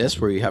like this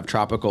where you have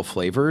tropical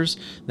flavors,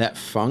 that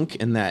funk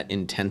and that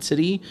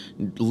intensity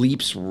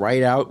leaps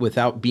right out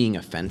without being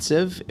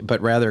offensive,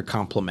 but rather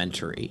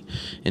complementary.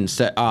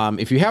 Instead,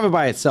 if you have it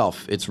by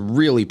itself, it's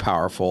really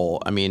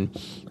powerful. I mean,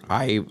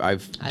 I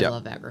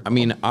love agricole. I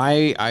mean,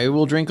 I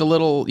will drink a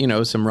little,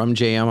 some rum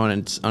jam on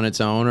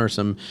its own, or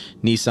some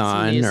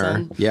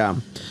Nissan.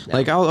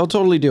 Like I'll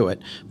totally do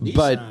it. Nissan.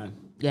 But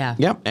yeah,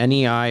 yep,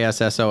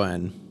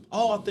 Neisson.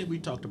 Oh, I think we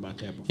talked about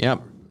that before.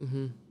 Yep.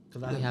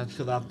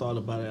 Because I thought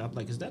about it. I'm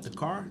like, is that the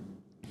car?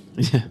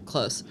 Yeah.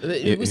 Close.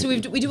 So we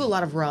do a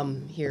lot of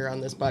rum here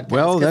on this podcast.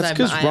 Well, that's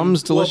because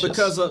rum's delicious.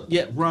 Well,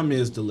 rum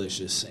is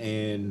delicious,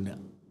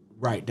 and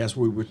right, that's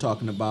what we were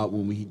talking about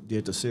when we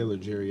did the Sailor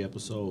Jerry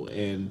episode.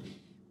 And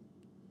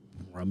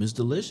rum is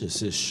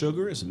delicious. It's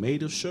sugar. It's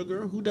made of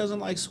sugar. Who doesn't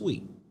like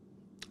sweet?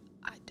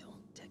 I don't.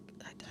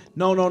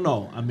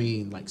 No. I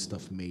mean, like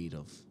stuff made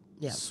of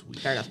sweet.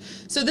 Fair enough.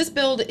 So this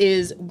build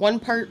is 1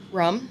 part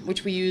rum,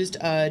 which we used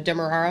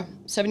Demerara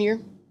 7-year.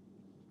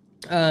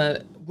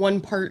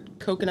 1 part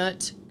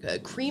coconut,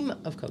 cream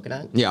of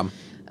coconut. Yeah.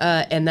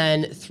 And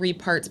then 3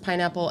 parts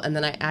pineapple, and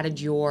then I added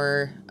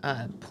your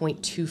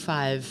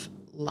 0.25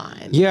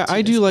 lime. Yeah,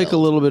 I do like a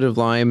little bit of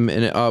lime.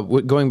 And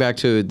going back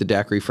to the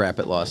daiquiri frappe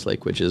at Lost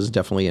Lake, which is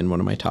definitely in one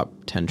of my top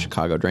 10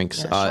 Chicago drinks.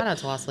 Yeah, shout out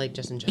to Lost Lake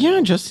just in general.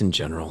 Yeah, just in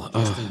general.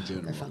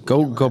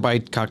 Go buy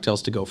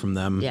cocktails to go from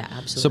them. Yeah,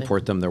 absolutely.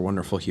 Support them. They're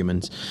wonderful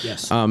humans.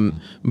 Yes.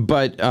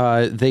 But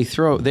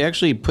they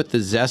actually put the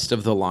zest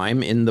of the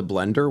lime in the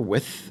blender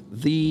with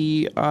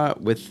the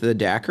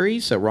daiquiri.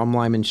 So rum,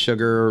 lime, and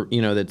sugar,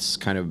 that's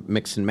kind of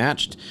mixed and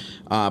matched.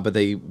 But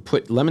they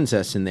put lemon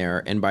zest in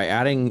there, and by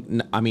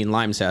adding,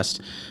 lime zest,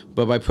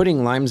 but by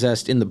putting lime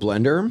zest in the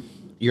blender,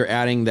 you're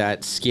adding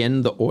that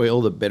skin, the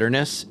oil, the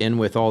bitterness in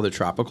with all the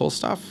tropical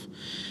stuff.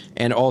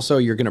 And also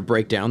you're going to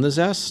break down the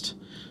zest.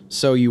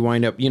 So you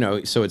wind up,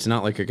 so it's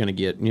not like you're going to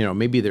get,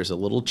 maybe there's a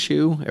little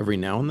chew every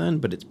now and then,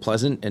 but it's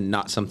pleasant and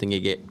not something you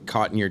get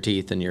caught in your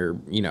teeth and you're,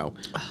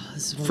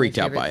 this is freaked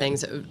out by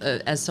things.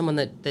 As someone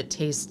that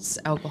tastes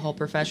alcohol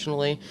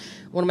professionally,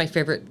 one of my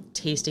favorite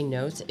tasting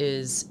notes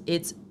is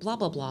it's blah,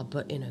 blah, blah,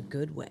 but in a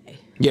good way.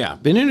 Yeah,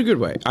 but in a good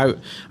way.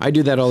 I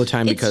do that all the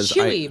time because it's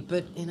chewy,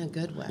 but in a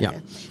good way. Yeah.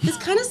 This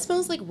kind of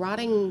smells like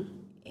rotting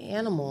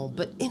animal,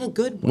 but in a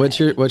good way.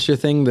 What's your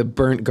thing? The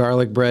burnt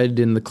garlic bread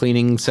in the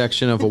cleaning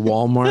section of a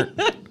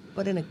Walmart?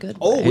 But in a good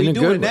way. Oh, we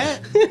doing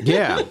that?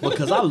 Yeah.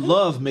 Because I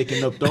love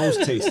making up those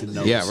tasting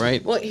notes. Yeah,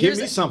 right. Well, Give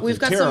me something we've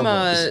got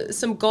terrible.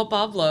 some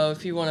Gulpavlo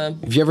if you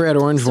want to. Have you ever had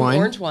orange wine?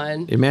 Orange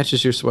wine. It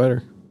matches your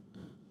sweater.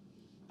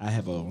 I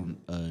have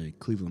a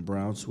Cleveland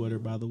Brown sweater,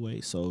 by the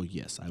way. So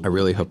yes, I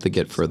really hope they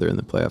get further in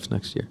the playoffs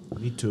next year.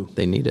 Me too.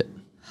 They need it.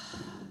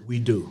 We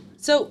do.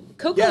 So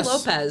Coco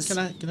Lopez. Can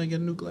I get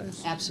a new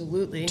glass?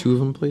 Absolutely. 2 of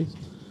them, please.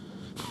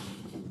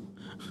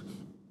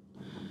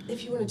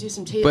 If you want to do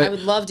some tasting, But- I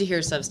would love to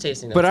hear Sev's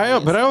tasting notes. But on I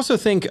these. but I also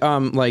think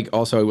like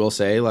also I will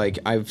say like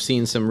I've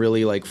seen some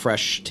really like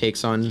fresh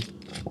takes on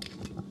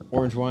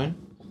orange wine,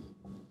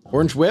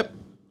 orange whip.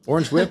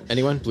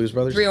 Anyone? Blues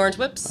Brothers. 3 orange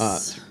whips.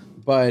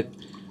 But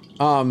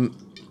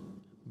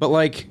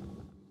like,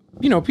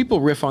 you know,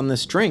 people riff on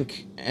this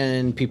drink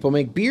and people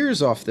make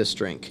beers off this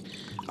drink.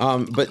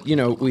 But you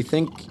know, we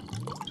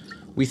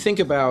think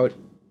about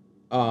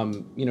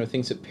you know,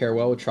 things that pair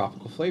well with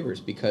tropical flavors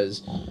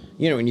because,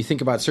 you know, when you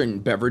think about certain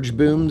beverage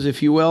booms,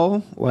 if you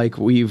will, like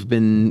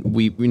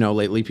you know,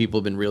 lately people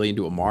have been really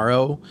into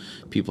Amaro,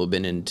 people have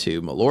been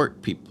into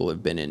Malort, people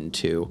have been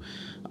into,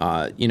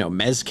 you know,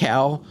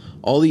 Mezcal,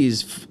 all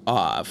these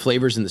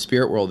flavors in the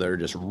spirit world that are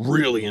just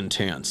really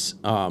intense.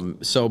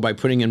 So by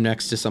putting them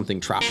next to something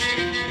tropical,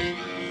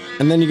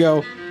 and then you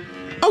go,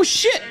 oh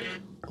shit!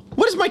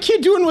 What is my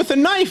kid doing with a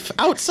knife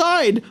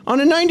outside on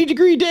a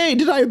 90-degree day?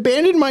 Did I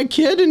abandon my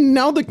kid and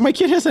now my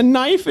kid has a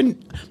knife? And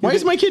why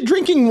is my kid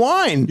drinking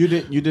wine? You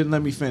didn't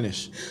let me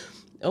finish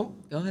Oh,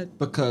 go ahead.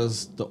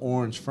 because the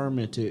orange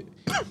fermented,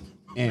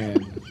 and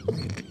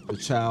the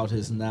child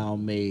has now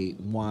made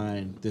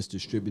wine that's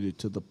distributed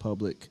to the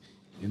public,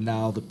 and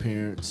now the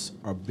parents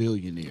are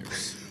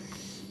billionaires.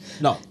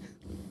 No,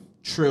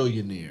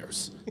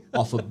 trillionaires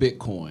off of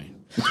Bitcoin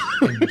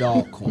and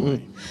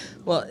Dogcoin.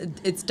 Well,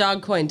 it's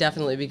dog coin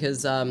definitely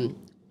because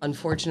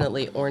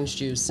unfortunately orange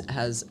juice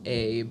has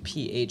a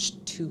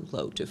pH too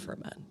low to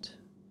ferment.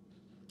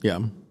 Yeah.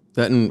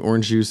 That and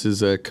orange juice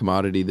is a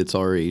commodity that's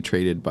already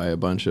traded by a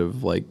bunch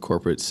of like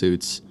corporate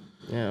suits.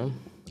 Yeah.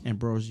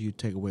 Ambrosia, you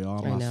take away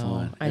all I my know.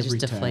 fun. I just every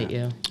deflate time.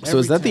 you. So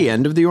is that the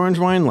end of the orange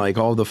wine? Like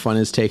all the fun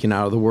is taken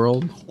out of the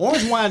world?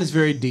 Orange wine is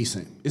very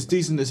decent. It's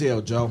decent as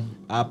hell, Joe.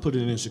 I put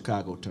it in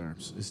Chicago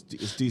terms.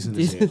 It's decent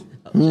as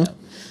hell.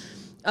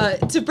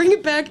 To bring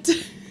it back to...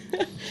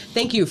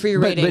 Thank you for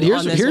your rating But here's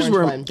on this here's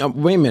orange where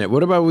wine. wait a minute.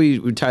 What about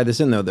we tie this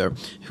in though? There,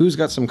 who's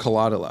got some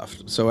colada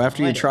left? So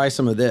after you I do. try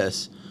some of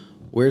this,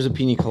 where's a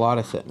pina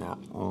colada sitting at?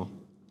 Oh,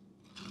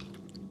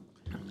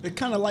 It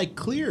kind of like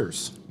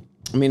clears.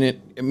 I mean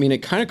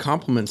it kind of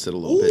complements it a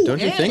little bit, don't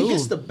you and think? It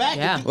hits the back.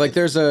 Yeah. Like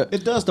there's a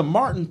It does the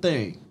Martin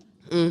thing.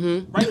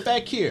 Mm-hmm. Right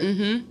back here.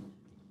 Mm-hmm.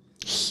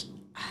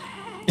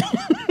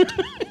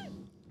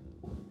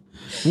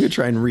 I'm gonna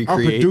try and Our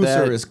recreate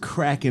producer that. is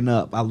cracking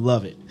up. I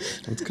love it.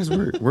 It's because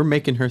we're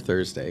making her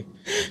Thursday.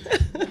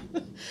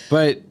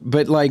 But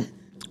like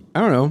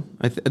I don't know.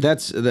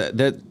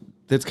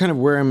 That's kind of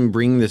where I'm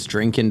bringing this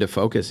drink into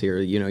focus here.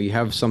 You know, you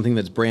have something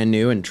that's brand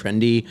new and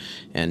trendy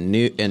and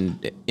new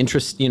and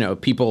interest. You know,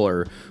 people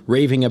are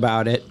raving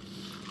about it,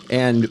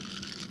 and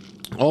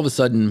all of a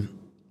sudden,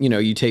 you know,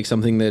 you take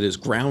something that is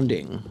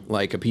grounding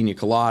like a pina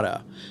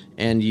colada,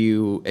 and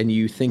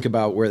you think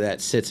about where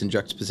that sits in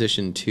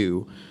juxtaposition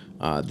to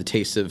the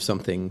taste of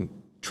something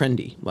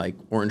trendy like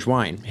orange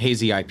wine,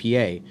 hazy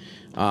IPA.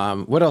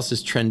 What else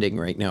is trending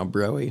right now,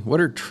 Broy? What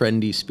are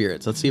trendy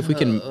spirits? Let's see if we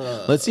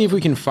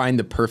can find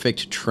the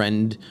perfect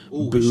trend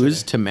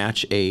booze to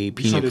match a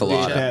pina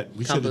colada.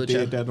 We should have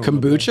did that. On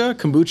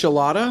Kombucha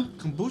lada.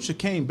 Kombucha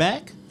came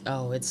back.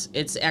 Oh, it's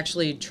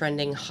actually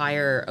trending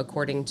higher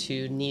according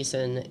to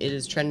Nielsen. It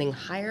is trending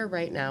higher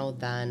right now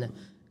than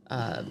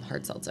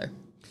hard seltzer.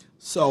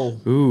 So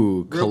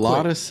Ooh, Real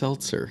colada quick.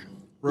 seltzer.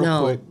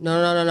 real quick,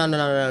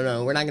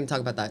 No. We're not going to talk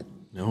about that.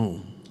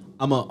 No.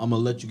 I'm gonna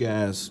let you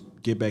guys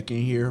get back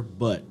in here,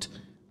 but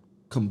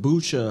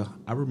kombucha,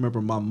 I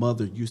remember my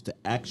mother used to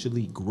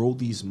actually grow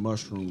these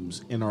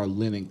mushrooms in our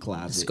linen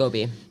closet.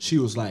 SCOBY. She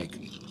was like,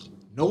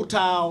 no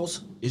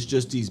towels, it's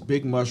just these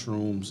big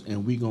mushrooms,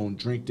 and we gonna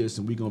drink this,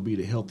 and we gonna be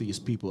the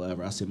healthiest people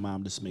ever. I said,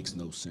 Mom, this makes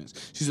no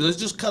sense. She said, let's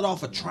just cut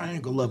off a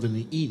triangle of it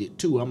and eat it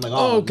too. I'm like,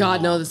 Oh,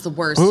 God, no, that's the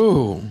worst.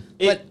 Ooh.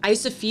 But I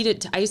used to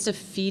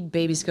feed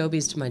baby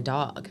scobies to my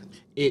dog.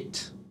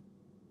 It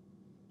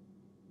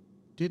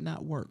did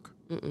not work.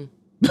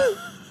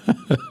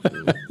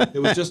 It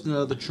was just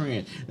another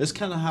trend. That's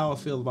kind of how I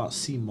feel about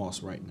sea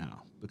moss right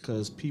now,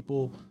 because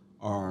people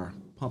are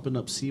pumping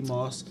up sea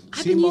moss.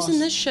 I've been using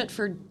this shit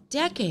for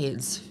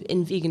decades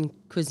in vegan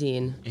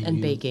cuisine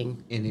and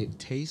baking. and it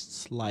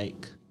tastes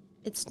like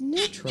It's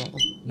neutral.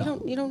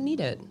 You don't need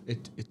it.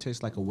 it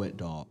tastes like a wet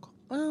dog.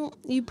 Well,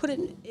 you put it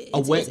in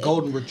A wet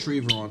golden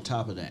retriever on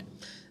top of that.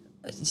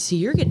 See,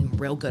 you're getting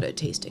real good at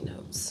tasting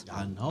notes.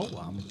 I know.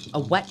 A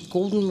wet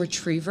golden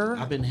retriever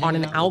I've been on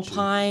hanging an out with you.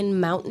 alpine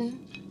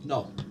mountain,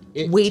 No.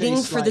 It waiting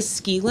tastes for the like-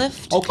 ski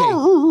lift. Okay.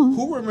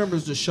 Who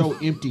remembers the show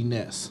Empty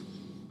Nest?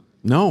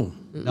 No.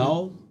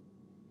 No?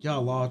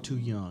 Y'all are too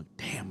young.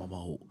 Damn, I'm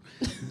old.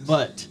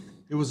 But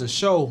it was a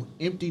show,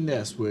 Empty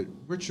Nest, with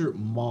Richard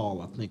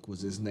Mall, I think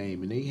was his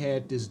name. And they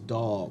had this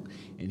dog,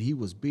 and he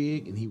was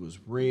big, and he was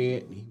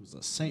red, and he was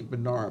a St.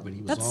 Bernard, but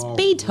he was That's all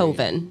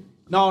Beethoven. red.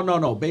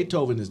 No.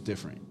 Beethoven is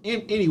different.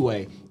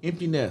 Anyway,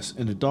 Empty Nest,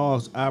 and the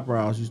dog's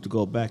eyebrows used to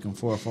go back and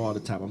forth all the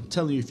time. I'm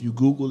telling you, if you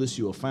Google this,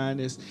 you'll find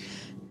this.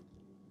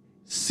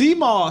 Sea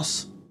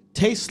moss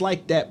tastes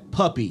like that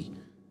puppy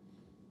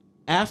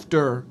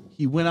after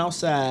he went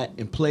outside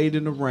and played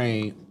in the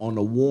rain on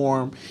a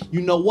warm.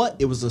 You know what?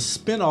 It was a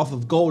spinoff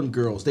of Golden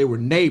Girls. They were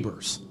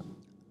neighbors.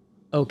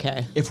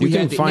 Okay. If You we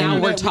can had the find- Now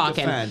internet, we're we could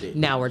talking. find it.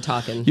 Now we're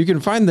talking. You can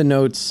find the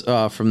notes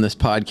from this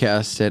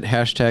podcast at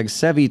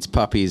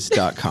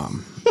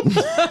 #SevEatsPuppies.com.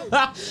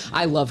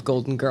 I love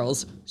Golden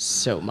Girls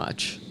so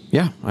much.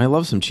 Yeah, I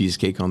love some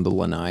cheesecake on the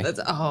lanai.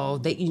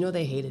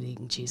 They hated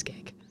eating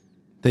cheesecake.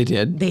 They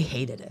did. They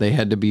hated it. They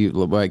had to be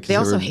like. They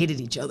also hated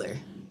each other.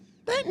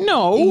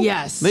 No.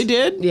 Yes. They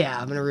did. Yeah,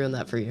 I'm gonna ruin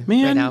that for you right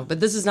Man. now. But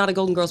this is not a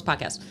Golden Girls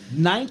podcast.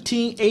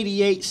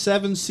 1988,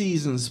 7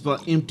 seasons,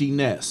 but empty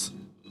nest.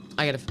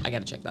 I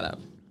gotta check that out.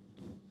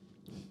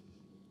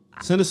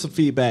 Send us some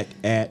feedback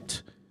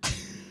at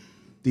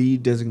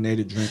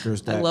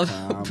thedesignateddrinkers.com. I love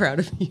how proud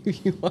of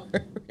you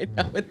are right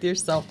now with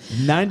yourself,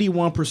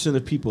 91%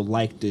 of people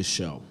like this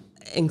show.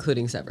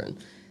 including Severin.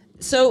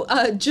 So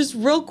just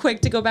real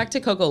quick to go back to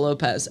Coco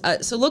Lopez.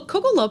 So look,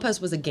 Coco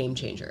Lopez was a game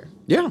changer.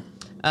 Yeah.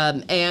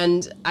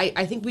 And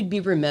I think we'd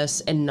be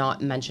remiss in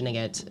not mentioning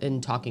it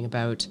in talking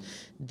about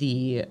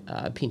the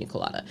Pina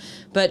Colada.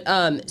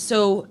 But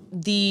so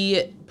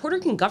the Puerto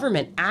Rican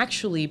government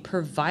actually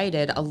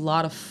provided a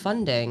lot of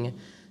funding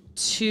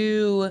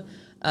to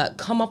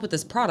come up with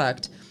this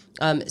product.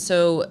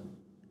 So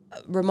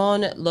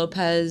Ramon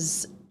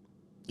Lopez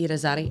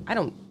Irizarry, I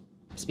don't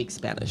speak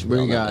Spanish. Where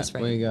all you know got this, it?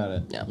 right? Where you got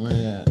it? No. Where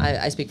you at?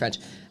 I speak French.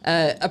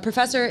 A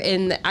professor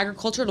in the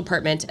agricultural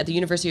department at the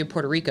University of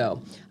Puerto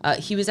Rico.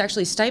 He was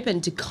actually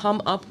stipended to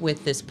come up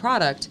with this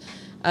product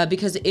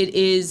because it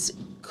is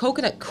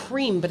coconut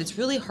cream, but it's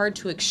really hard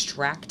to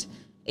extract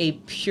a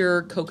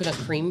pure coconut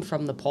cream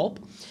from the pulp.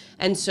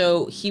 And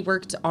so he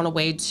worked on a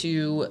way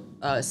to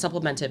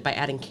supplement it by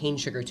adding cane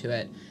sugar to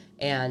it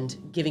and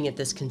giving it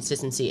this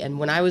consistency. And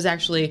when I was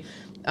actually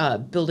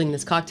building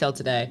this cocktail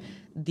today,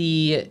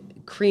 the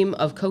cream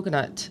of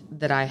coconut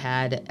that I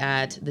had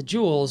at the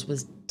Jewels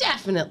was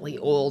definitely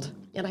old,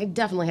 and I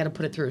definitely had to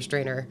put it through a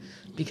strainer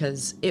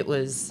because it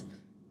was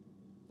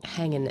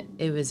hanging.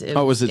 Was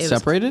it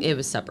separated? It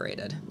was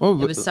separated.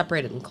 Oh, it was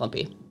separated and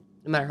clumpy,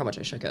 no matter how much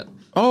I shook it.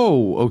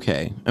 Oh,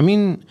 okay. I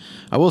mean,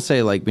 I will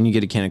say, like, when you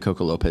get a can of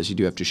Coco Lopez, you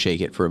do have to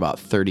shake it for about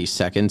 30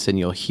 seconds, and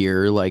you'll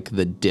hear, like,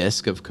 the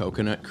disc of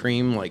coconut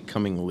cream, like,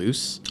 coming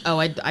loose. Oh,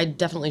 I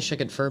definitely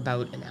shook it for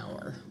about an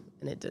hour,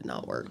 and it did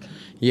not work.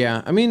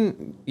 Yeah, I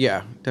mean,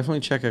 yeah,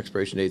 definitely check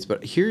expiration dates.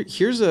 But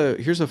here's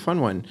a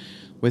fun one.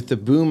 With the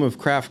boom of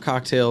craft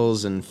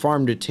cocktails and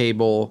farm to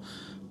table,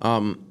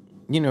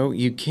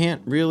 you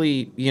can't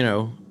really,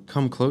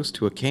 come close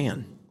to a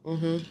can.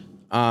 Mm-hmm.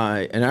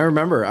 And I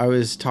remember I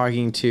was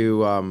talking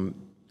to,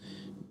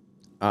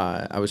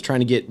 I was trying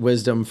to get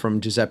wisdom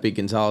from Giuseppe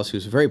Gonzalez,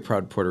 who's a very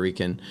proud Puerto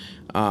Rican,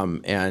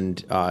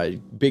 and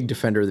big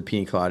defender of the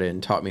Pina Colada,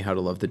 and taught me how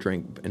to love the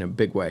drink in a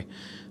big way.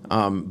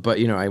 But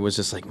I was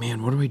just like,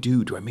 man, what do I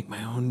do? Do I make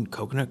my own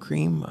coconut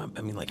cream?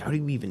 I mean, like, how do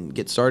you even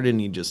get started?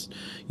 And he just,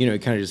 he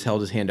kind of just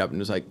held his hand up and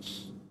was like,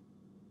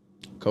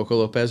 Coco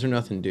Lopez or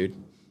nothing, dude.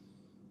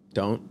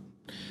 Don't.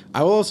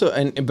 I will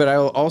also, but I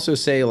will also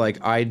say,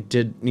 like, I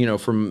did,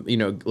 from,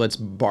 let's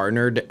bar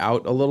nerd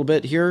out a little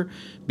bit here,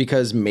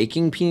 because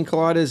making pina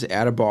coladas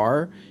at a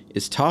bar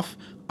is tough.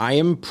 I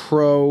am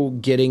pro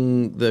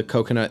getting the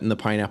coconut and the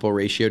pineapple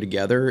ratio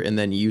together and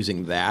then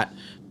using that,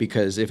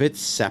 because if it's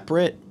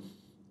separate,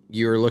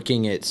 you're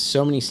looking at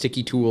so many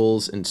sticky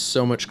tools and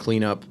so much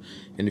cleanup.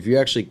 And if you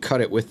actually cut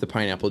it with the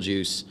pineapple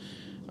juice,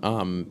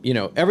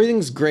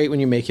 everything's great when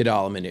you make it a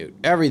la minute.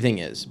 Everything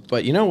is.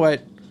 But you know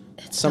what?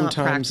 It's not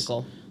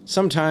practical.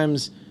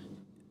 Sometimes,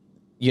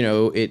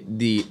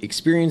 the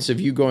experience of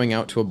you going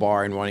out to a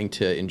bar and wanting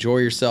to enjoy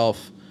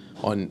yourself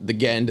on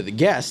the end of the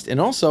guest, and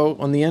also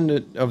on the end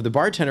of the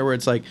bartender, where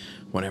it's like,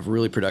 want to have a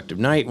really productive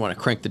night, want to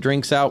crank the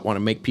drinks out, want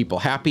to make people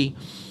happy.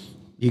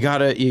 You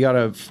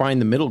gotta find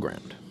the middle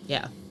ground.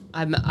 Yeah,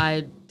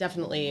 I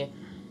definitely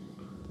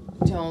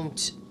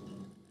don't.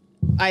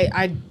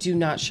 I do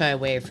not shy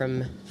away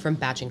from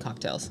batching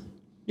cocktails.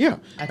 Yeah,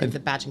 I think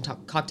that batching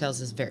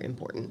cocktails is very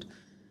important.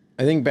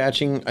 I think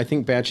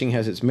batching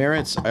has its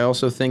merits. I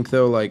also think,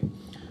 though, like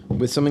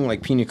with something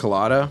like Pina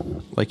Colada,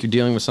 like you're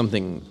dealing with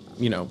something,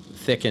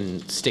 thick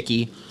and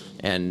sticky,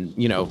 and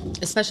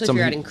especially if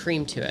you're adding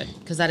cream to it,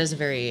 because that is a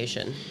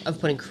variation of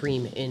putting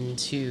cream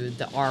into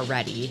the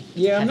already.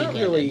 Yeah, I'm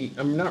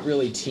not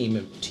really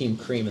team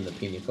cream in the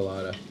Pina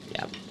Colada.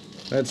 Yeah,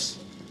 it's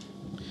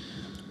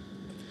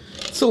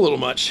a little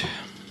much.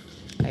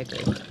 I agree.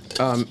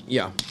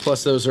 Yeah.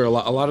 Plus, those are a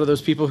lot of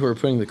those people who are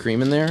putting the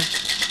cream in there.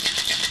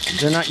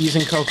 They're not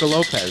using Coco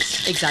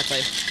Lopez. Exactly.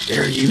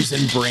 They're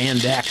using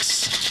Brand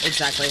X.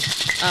 Exactly.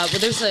 Well,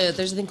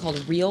 there's a thing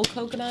called real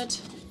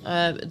coconut.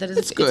 That is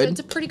It's good.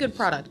 It's a pretty good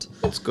product.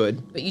 It's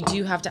good. But you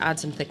do have to add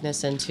some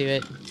thickness into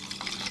it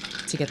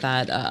to get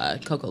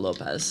that Coco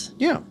Lopez.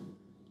 Yeah.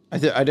 I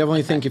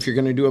definitely think if you're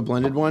going to do a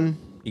blended one,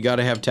 you got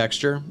to have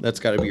texture. That's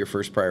got to be your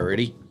first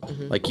priority.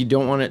 Mm-hmm. Like, you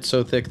don't want it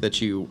so thick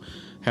that you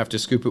have to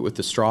scoop it with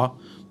the straw,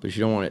 but you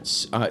don't want it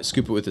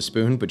scoop it with a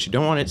spoon, but you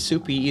don't want it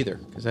soupy either,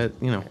 because that,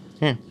 yeah.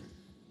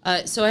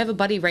 So I have a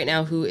buddy right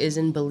now who is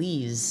in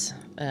Belize.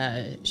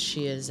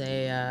 She is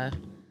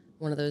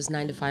one of those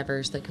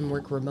 9-to-5ers that can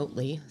work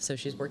remotely. So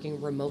she's working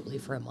remotely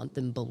for a month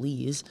in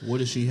Belize. What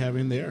is she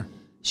having there?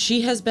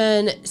 She has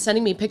been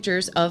sending me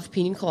pictures of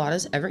pina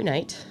coladas every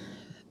night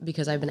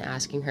because I've been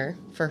asking her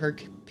for her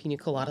pina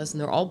coladas,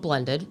 and they're all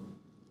blended.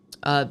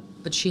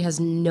 But she has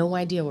no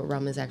idea what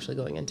rum is actually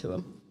going into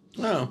them.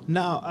 Oh.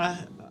 Now,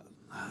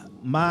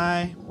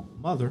 my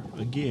mother,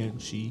 again,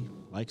 she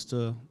likes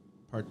to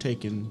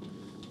partake in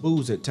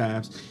booze at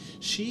times.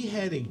 She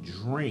had a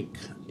drink,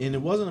 and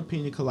it wasn't a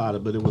pina colada,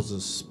 but it was a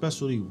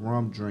specialty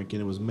rum drink,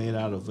 and it was made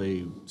out of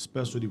a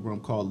specialty rum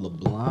called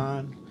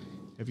LeBlanc.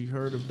 Have you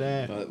heard of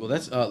that? Well,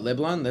 that's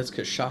Leblon. That's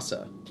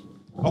cachaça.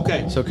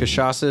 Okay. So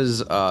cachaça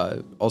is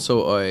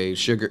also a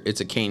sugar.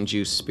 It's a cane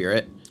juice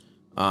spirit,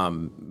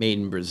 made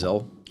in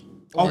Brazil.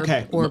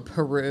 Okay. Or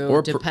Peru.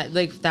 Or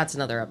like that's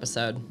another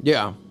episode.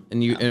 Yeah,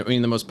 and I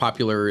mean the most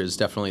popular is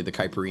definitely the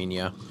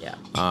caipirinha.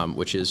 Yeah.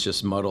 Which is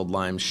just muddled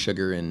lime,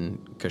 sugar, and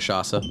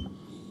cachaça.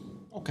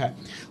 Okay.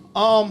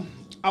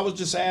 I was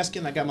just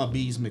asking. I got my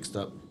B's mixed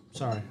up.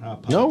 Sorry, I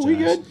apologize. No, we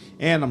good.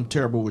 And I'm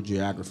terrible with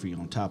geography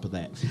on top of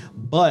that.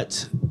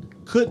 But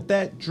could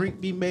that drink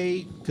be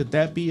made? Could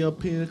that be a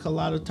pina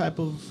colada type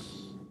of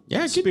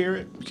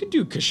spirit? You could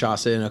do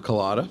cachaça in a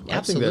colada.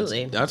 Absolutely.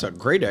 I think that's a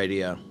great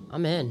idea.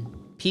 I'm in.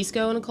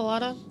 Pisco and a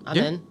colada? I'm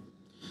in.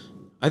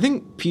 I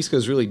think pisco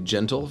is really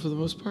gentle for the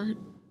most part.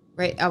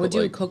 Right. I would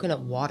do like-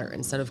 coconut water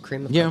instead of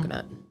cream of Yeah.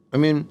 coconut. I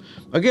mean,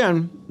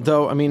 again,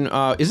 though,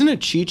 isn't a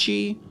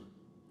chichi?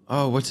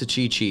 Oh, what's a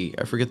chichi?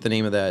 I forget the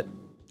name of that.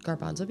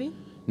 Garbanzo bean?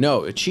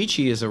 No, a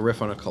chichi is a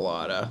riff on a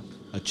colada.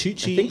 A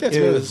chichi I think that's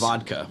made with is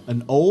vodka.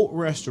 an old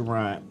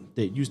restaurant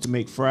that used to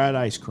make fried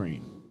ice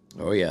cream.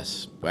 Oh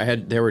yes,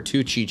 there were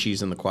 2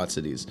 chichis in the Quad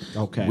Cities.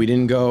 Okay. We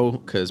didn't go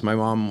because my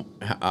mom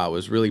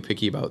was really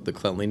picky about the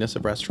cleanliness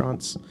of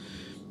restaurants,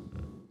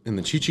 and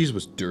the chichis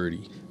was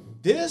dirty.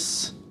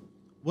 This,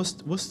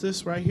 what's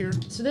this right here?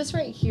 So this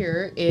right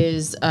here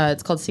is,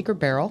 it's called Secret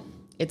Barrel.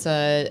 It's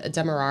a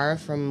Demerara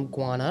from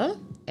Guana,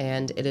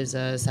 and it is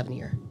a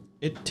 7-year.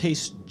 It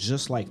tastes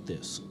just like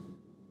this.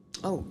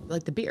 Oh,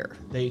 like the beer.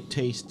 They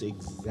taste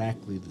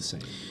exactly the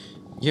same.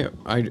 Yeah,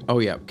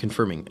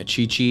 confirming. A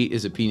chichi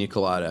is a pina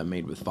colada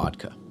made with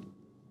vodka.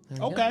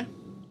 Okay.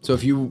 So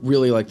if you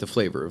really like the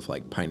flavor of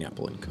like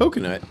pineapple and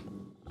coconut,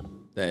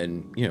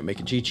 then make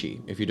a chichi.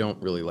 If you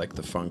don't really like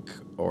the funk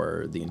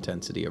or the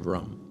intensity of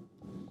rum.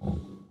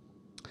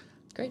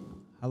 Great.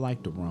 I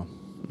like the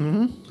rum.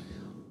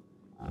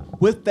 Mm-hmm.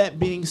 With that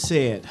being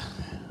said,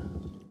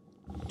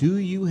 do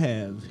you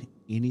have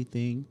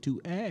anything to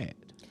add?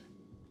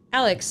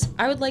 Alex,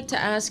 I would like to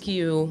ask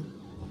you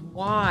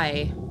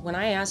why, when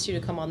I asked you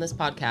to come on this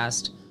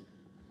podcast,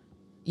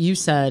 you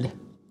said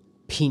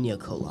pina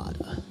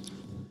colada.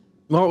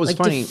 Well, it was Like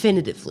funny.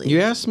 definitively.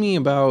 You asked me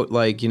about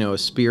a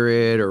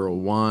spirit or a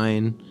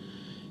wine,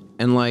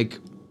 and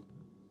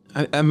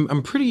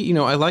I'm pretty,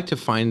 I like to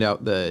find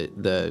out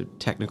the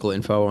technical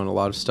info on a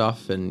lot of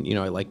stuff, and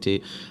I like to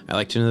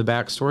know the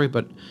backstory,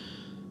 but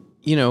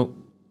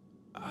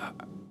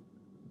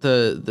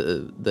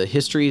the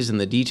histories and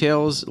the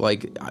details,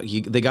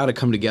 they got to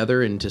come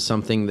together into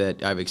something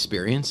that I've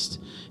experienced.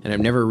 And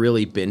I've never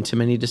really been to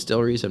many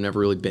distilleries. I've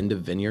never really been to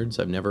vineyards.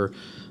 I've never,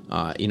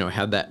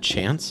 had that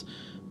chance.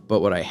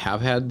 But what I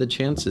have had the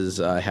chance is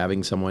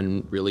having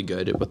someone really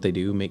good at what they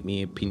do make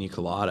me a pina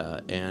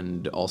colada,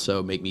 and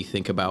also make me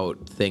think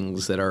about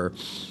things that are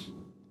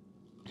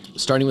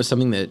starting with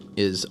something that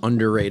is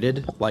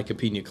underrated, like a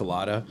pina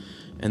colada,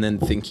 and then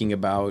thinking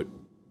about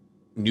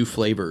new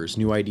flavors,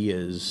 new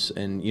ideas,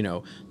 and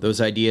those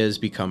ideas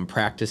become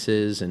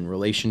practices and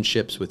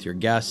relationships with your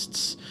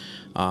guests.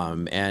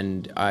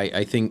 And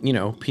I think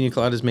pina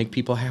coladas make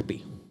people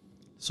happy.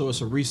 So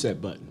it's a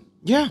reset button.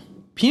 Yeah,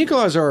 pina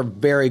coladas are a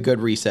very good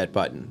reset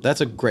button.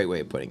 That's a great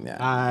way of putting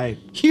that.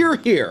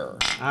 Here.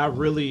 I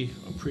really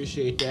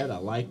appreciate that. I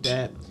like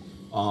that.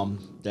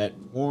 That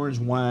orange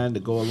wine to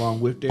go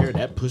along with there,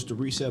 that pushed the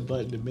reset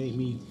button to make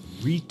me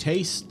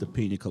retaste the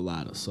pina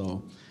colada.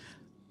 So,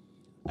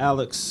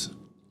 Alex,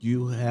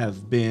 you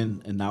have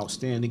been an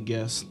outstanding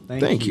guest.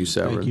 Thank you,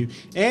 Severin. Thank you.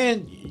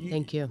 And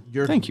Thank you.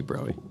 You're Thank you,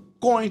 Broy.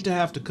 going to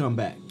have to come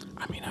back.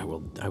 I mean, I will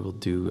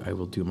do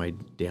my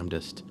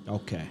damnedest.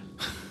 Okay.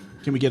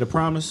 Can we get a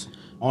promise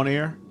on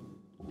air?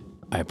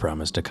 I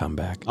promise to come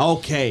back.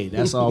 Okay,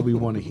 that's all we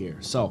want to hear.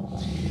 So,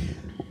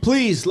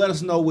 please let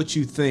us know what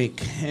you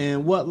think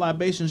and what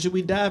libation should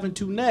we dive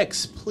into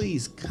next.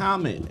 Please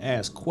comment,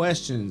 ask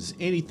questions,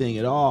 anything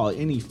at all,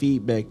 any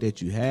feedback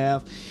that you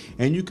have.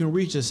 And you can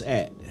reach us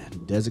at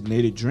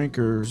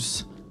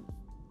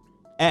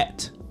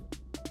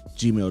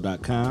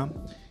designateddrinkers@gmail.com,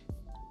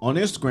 on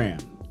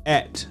Instagram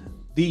at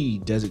the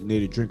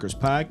Designated Drinkers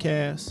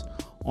Podcast,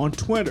 on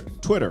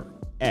Twitter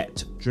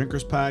at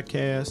Drinkers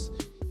Podcast,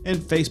 and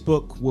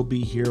Facebook will be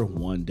here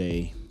one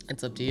day.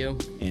 It's up to you.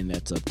 And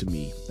that's up to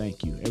me.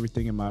 Thank you.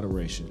 Everything in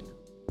moderation.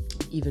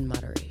 Even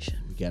moderation.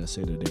 We got to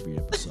say that every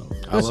episode.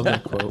 I love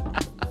that quote.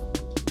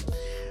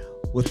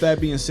 With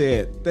that being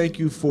said, thank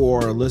you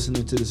for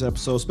listening to this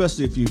episode,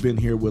 especially if you've been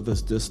here with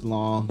us this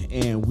long.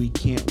 And we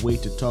can't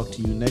wait to talk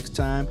to you next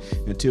time.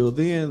 Until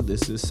then,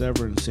 this is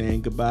Severin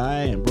saying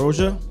goodbye.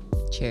 Ambrosia.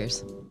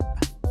 Cheers.